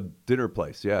 Of the dinner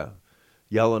place, yeah.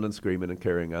 Yelling and screaming and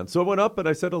carrying on. So I went up and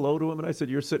I said hello to him, and I said,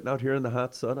 "You're sitting out here in the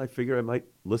hot sun. I figure I might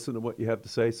listen to what you have to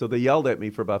say." So they yelled at me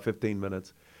for about 15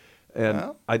 minutes.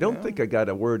 And I don't think I got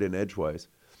a word in edgewise.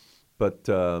 But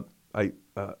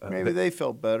maybe they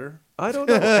felt better. I don't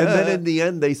know. And then in the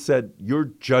end, they said,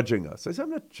 "You're judging us." I said,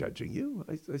 "I'm not judging you."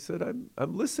 I said,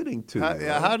 I'm listening to you.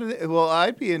 How do they, well,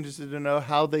 I'd be interested to know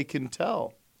how they can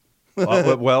tell. I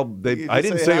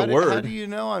didn't say a word. How do you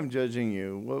know I'm judging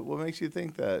you? What makes you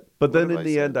think that? But then in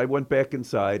the end, I went back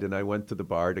inside and I went to the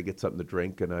bar to get something to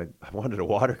drink, and I wanted a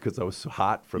water because I was so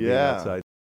hot from being outside.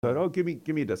 I said, "Oh, give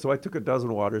me a So I took a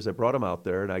dozen waters. I brought them out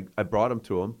there, and I brought them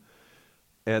to them.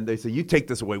 And they said, "You take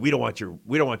this away. We don't want your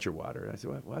water." And I said,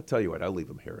 "Well, I'll tell you what. I'll leave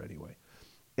them here anyway."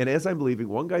 And as I'm leaving,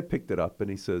 one guy picked it up and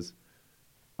he says,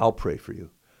 "I'll pray for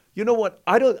you." You know what?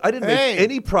 I didn't make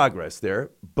any progress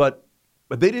there, but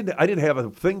they didn't. I didn't have a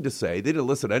thing to say. They didn't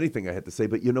listen to anything I had to say.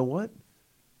 But you know what?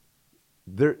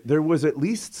 There was at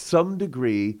least some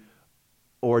degree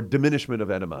or diminishment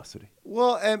of animosity.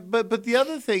 Well, but the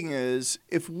other thing is,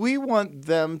 if we want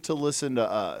them to listen to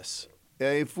us,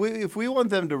 if we want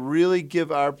them to really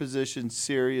give our position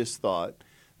serious thought,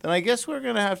 then I guess we're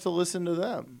going to have to listen to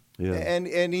them. Yeah.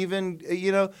 And even,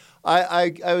 you know,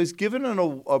 I was given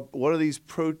one of these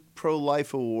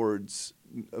pro-life awards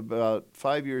about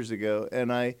 5 years ago,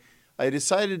 and I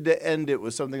decided to end it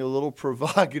with something a little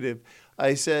provocative.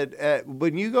 I said,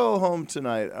 when you go home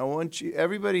tonight, I want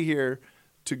everybody here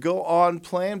to go on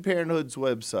Planned Parenthood's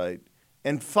website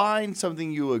and find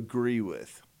something you agree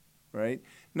with, right?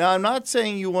 Now, I'm not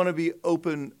saying you want to be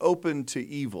open to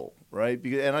evil, right?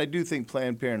 And I do think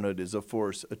Planned Parenthood is a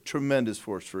tremendous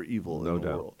force for evil in the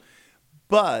world.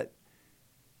 But,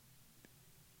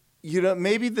 you know,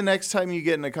 maybe the next time you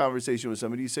get in a conversation with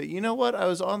somebody, you say, "You know what? I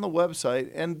was on the website,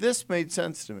 and this made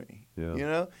sense to me." Yeah. You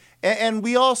know? And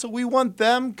we want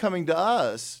them coming to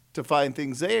us to find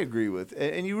things they agree with.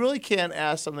 And you really can't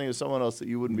ask something of someone else that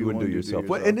you wouldn't do yourself.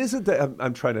 Well, and isn't that,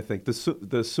 I'm trying to think,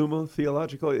 the Summa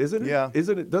Theological, isn't it? Yeah.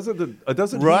 Isn't it? Doesn't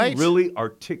he really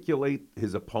articulate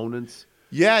his opponents?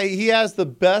 Yeah, he has the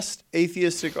best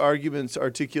atheistic arguments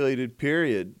articulated,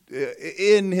 period,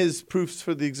 in his proofs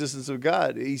for the existence of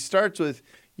God. He starts with,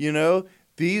 you know,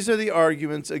 these are the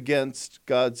arguments against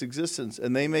God's existence,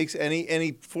 and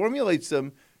he formulates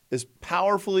them as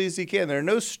powerfully as he can. There are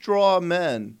no straw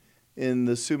men in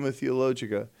the Summa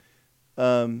Theologica.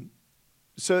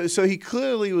 So he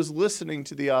clearly was listening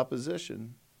to the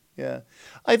opposition. Yeah.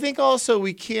 I think also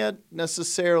we can't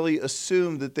necessarily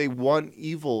assume that they want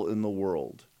evil in the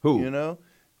world. Who? You know?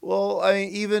 Well, I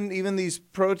mean, even these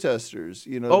protesters,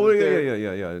 you know. Oh,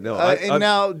 yeah. No,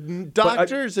 now,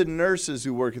 doctors and nurses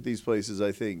who work at these places,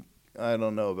 I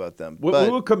don't know about them.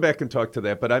 We'll come back and talk to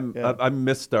that, but I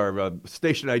missed our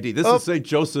station ID. This is St.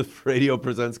 Joseph Radio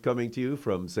Presents, coming to you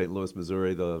from St. Louis,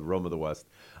 Missouri, the Rome of the West.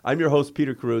 I'm your host,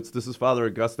 Peter Karutz. This is Father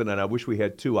Augustine, and I wish we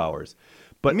had 2 hours.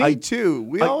 But Me too.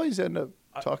 We always end up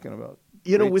talking about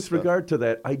with stuff. regard to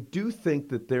that, I do think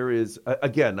that there is,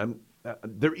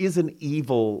 there is an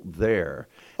evil there.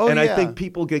 And I think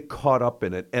people get caught up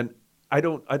in it. And I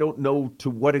don't know to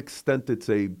what extent it's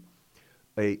a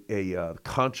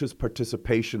conscious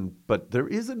participation, but there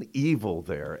is an evil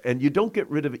there. And you don't get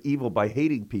rid of evil by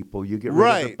hating people. You get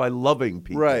rid of it by loving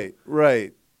people.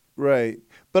 Right.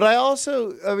 But I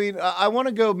also, I want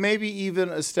to go maybe even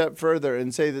a step further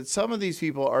and say that some of these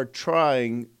people are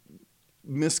trying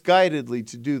misguidedly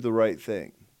to do the right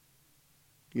thing.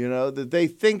 You know, that they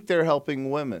think they're helping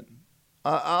women.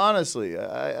 Honestly,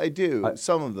 I do.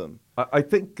 Some of them. I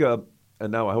think,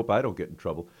 and now I hope I don't get in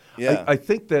trouble. Yeah. I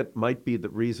think that might be the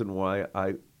reason why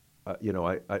I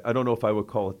don't know if I would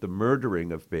call it the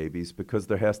murdering of babies, because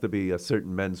there has to be a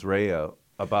certain mens rea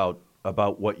about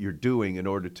what you're doing in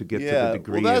order to get to the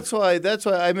degree. Well, that's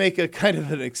why I make a kind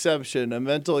of an exception, a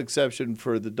mental exception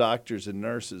for the doctors and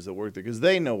nurses that work there, because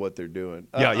they know what they're doing.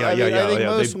 I think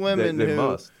most women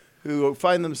who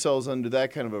find themselves under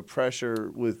that kind of a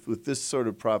pressure with this sort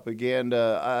of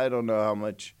propaganda, I don't know how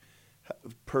much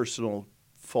personal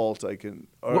fault I can.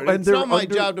 It's not my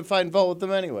job to find fault with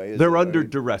them anyway. They're under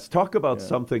duress. Talk about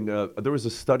something. There was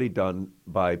a study done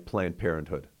by Planned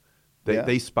Parenthood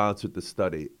They sponsored the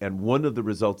study, and one of the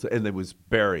results, and it was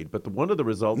buried, but one of the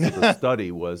results of the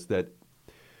study was that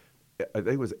I think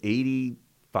it was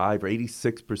 85 or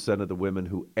 86% of the women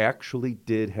who actually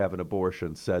did have an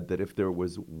abortion said that if there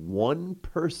was one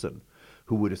person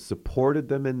who would have supported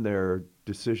them in their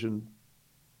decision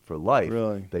for life,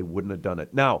 they wouldn't have done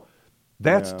it. Now,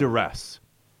 that's duress.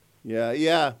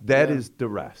 Yeah. That is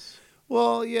duress.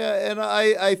 Well, yeah, and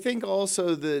I think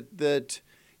also that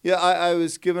I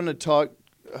was given a talk,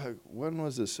 when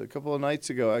was this? A couple of nights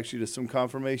ago, actually, to some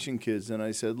confirmation kids, and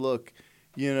I said, look,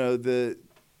 the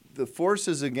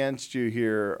forces against you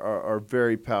here are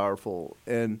very powerful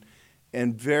and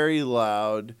very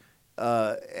loud,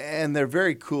 and they're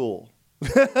very cool.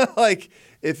 Like,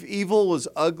 if evil was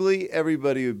ugly,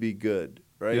 everybody would be good,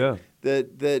 right? Yeah.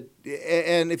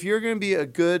 And if you're going to be a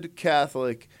good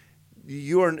Catholic,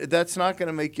 that's not going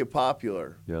to make you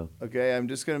popular. Yeah. Okay, I'm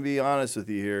just going to be honest with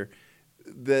you here.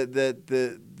 The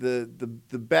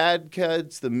bad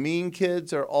kids, the mean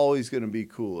kids, are always going to be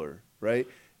cooler, right?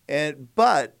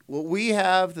 But what we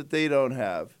have that they don't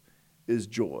have is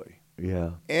joy.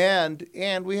 Yeah. And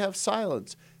we have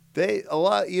silence. The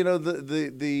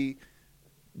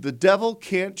devil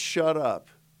can't shut up.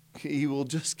 He will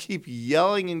just keep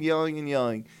yelling and yelling and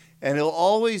yelling. And he'll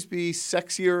always be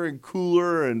sexier and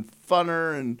cooler and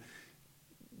funner and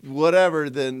whatever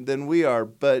than we are.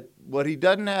 But what he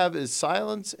doesn't have is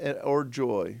silence or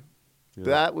joy. Yeah.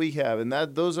 That we have, and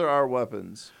those are our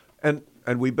weapons. And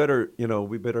we better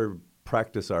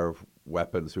practice our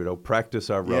weapons.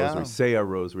 Practice our rosary, say our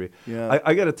rosary. Yeah.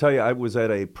 I got to tell you, I was at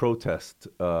a protest.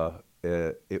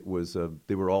 It was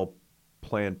they were all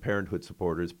Planned Parenthood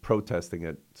supporters protesting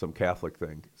at some Catholic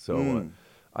thing. So.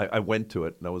 I went to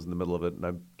it, and I was in the middle of it, and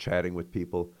I'm chatting with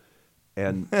people,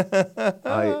 and you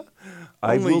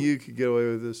could get away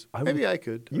with this. Maybe I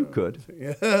could. You could,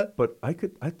 yeah. But I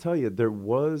could. I tell you, there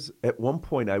was at one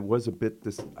point I was a bit.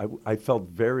 I felt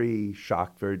very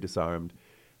shocked, very disarmed,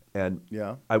 and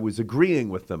I was agreeing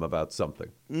with them about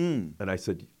something. And I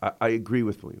said, I agree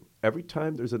with you. Every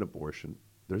time there's an abortion,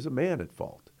 there's a man at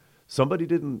fault. Somebody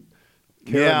didn't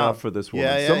care enough for this woman.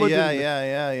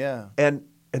 Yeah.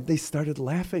 And they started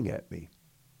laughing at me.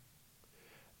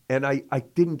 And I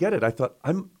didn't get it. I thought,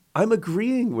 I'm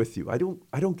agreeing with you. I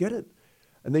don't get it.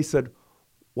 And they said,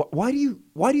 why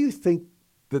do you think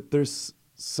that there's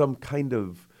some kind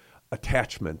of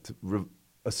attachment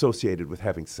associated with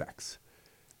having sex?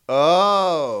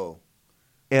 Oh.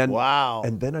 And wow.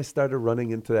 And then I started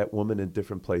running into that woman in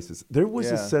different places. There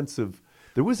was a sense of,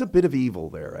 there was a bit of evil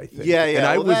there, I think. Yeah. And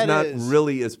I was not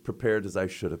really as prepared as I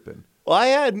should have been. Well, I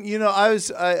had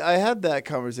that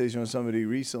conversation with somebody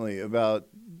recently about,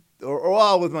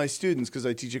 or with my students, because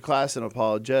I teach a class in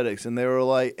apologetics, and they were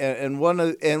like,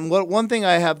 one thing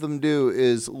I have them do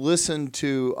is listen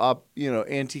to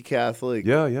anti-Catholic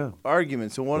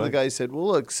arguments, and one of the guys said, well,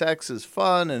 look, sex is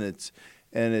fun and it's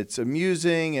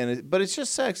amusing, but it's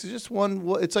just sex. It's just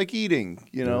it's like eating,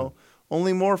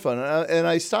 only more fun. And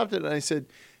I stopped it and I said,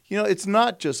 it's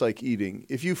not just like eating.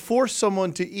 If you force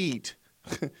someone to eat.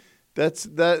 That's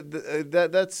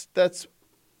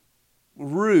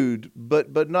rude,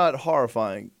 but not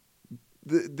horrifying.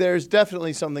 There's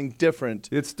definitely something different.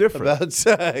 It's different about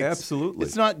sex. Absolutely,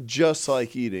 it's not just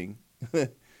like eating.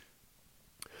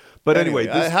 But anyway,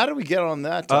 how do we get on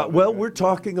that topic? Well, we're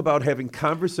talking about having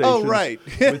conversations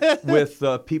with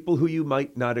people who you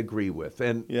might not agree with,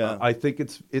 and I think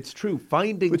it's true.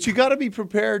 But you got to be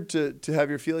prepared to have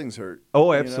your feelings hurt.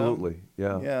 Oh, absolutely,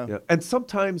 yeah. And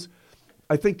sometimes.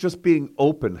 I think just being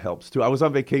open helps, too. I was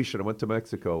on vacation. I went to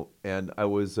Mexico, and I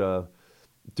was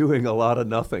doing a lot of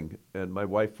nothing. And my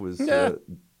wife was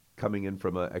coming in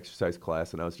from an exercise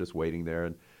class, and I was just waiting there.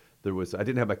 And I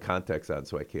didn't have my contacts on,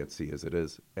 so I can't see as it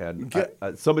is. And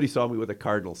somebody saw me with a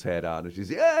Cardinals hat on, and she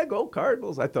said, yeah, go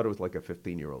Cardinals. I thought it was like a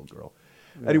 15-year-old girl.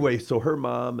 Yeah. Anyway, so her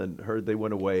mom and they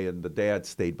went away, and the dad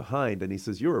stayed behind, and he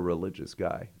says, you're a religious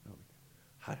guy.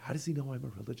 How does he know I'm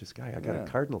a religious guy? I got a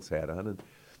Cardinals hat on, and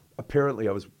apparently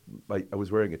I was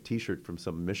wearing a T-shirt from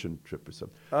some mission trip or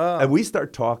something. And we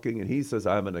start talking, and he says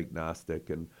I'm an agnostic,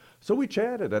 and so we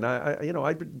chatted. And I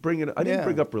didn't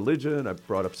bring up religion. I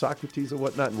brought up Socrates and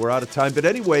whatnot, and we're out of time. But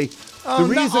anyway, the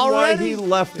reason why he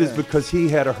left is because he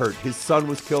had a hurt. His son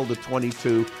was killed at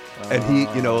 22, and he,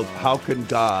 how can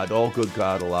all good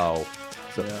God allow?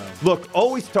 So, look,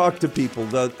 always talk to people.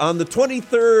 On the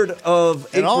 23rd of April.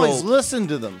 And always listen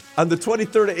to them. On the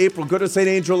 23rd of April, go to St.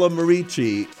 Angelo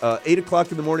Merici, 8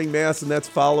 o'clock in the morning Mass, and that's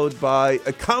followed by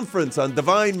a conference on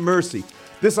Divine Mercy.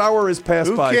 This hour is passed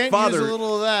Who by. can't Father, use a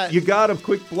little of that? you got a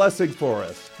quick blessing for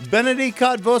us.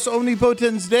 Benedicat vos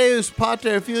omnipotens Deus,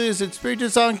 Pater, Filius, et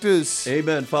Spiritus Sanctus.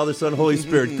 Amen. Father, Son, Holy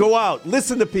Spirit. Go out,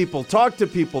 listen to people, talk to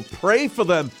people, pray for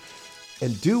them,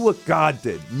 and do what God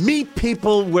did. Meet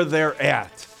people where they're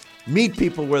at. Meet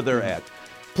people where they're at.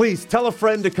 Please tell a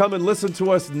friend to come and listen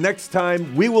to us next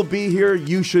time. We will be here.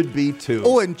 You should be too.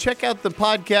 Oh, and check out the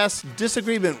podcast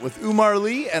Disagreement with Umar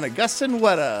Lee and Augustine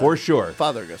Wetta. For sure.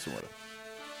 Father Augustine Wetta.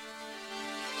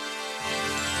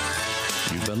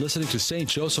 You've been listening to St.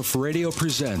 Joseph Radio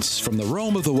Presents from the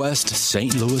Rome of the West,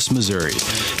 St. Louis, Missouri.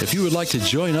 If you would like to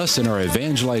join us in our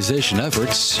evangelization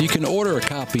efforts, you can order a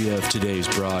copy of today's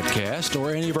broadcast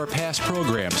or any of our past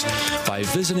programs by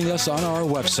visiting us on our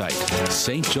website,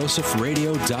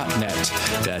 stjosephradio.net.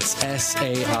 That's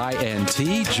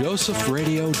SAINT,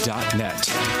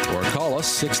 josephradio.net. Or call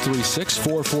us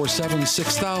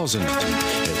 636-447-6000.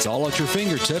 It's all at your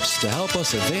fingertips to help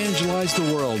us evangelize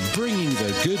the world, bringing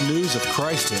the good news of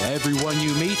Christ to everyone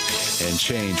you meet and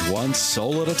change one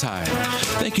soul at a time.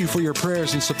 Thank you for your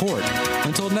prayers and support.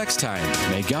 Until next time,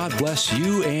 may God bless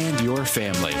you and your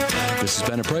family. This has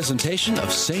been a presentation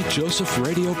of St. Joseph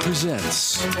Radio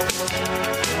Presents.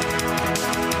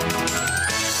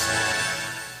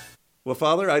 Well,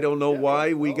 Father, I don't know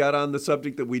why we got on the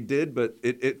subject that we did, but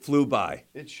it flew by.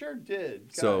 It sure did.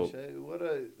 Gosh, So- what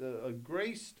a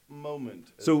graced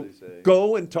moment, as So they say.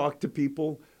 go and talk to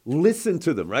people. Listen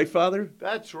to them, right, Father?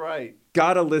 That's right.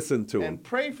 Gotta listen to them. And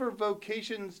pray for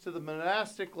vocations to the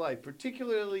monastic life,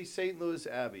 particularly St. Louis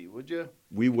Abbey, would you?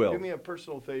 We will. Do me a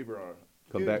personal favor on it.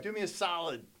 Come back. Do me a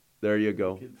solid. There you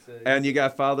go. Could say. And you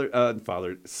got Father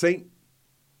Saint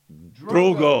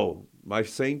Drogo, my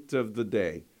saint of the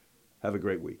day. Have a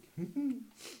great week.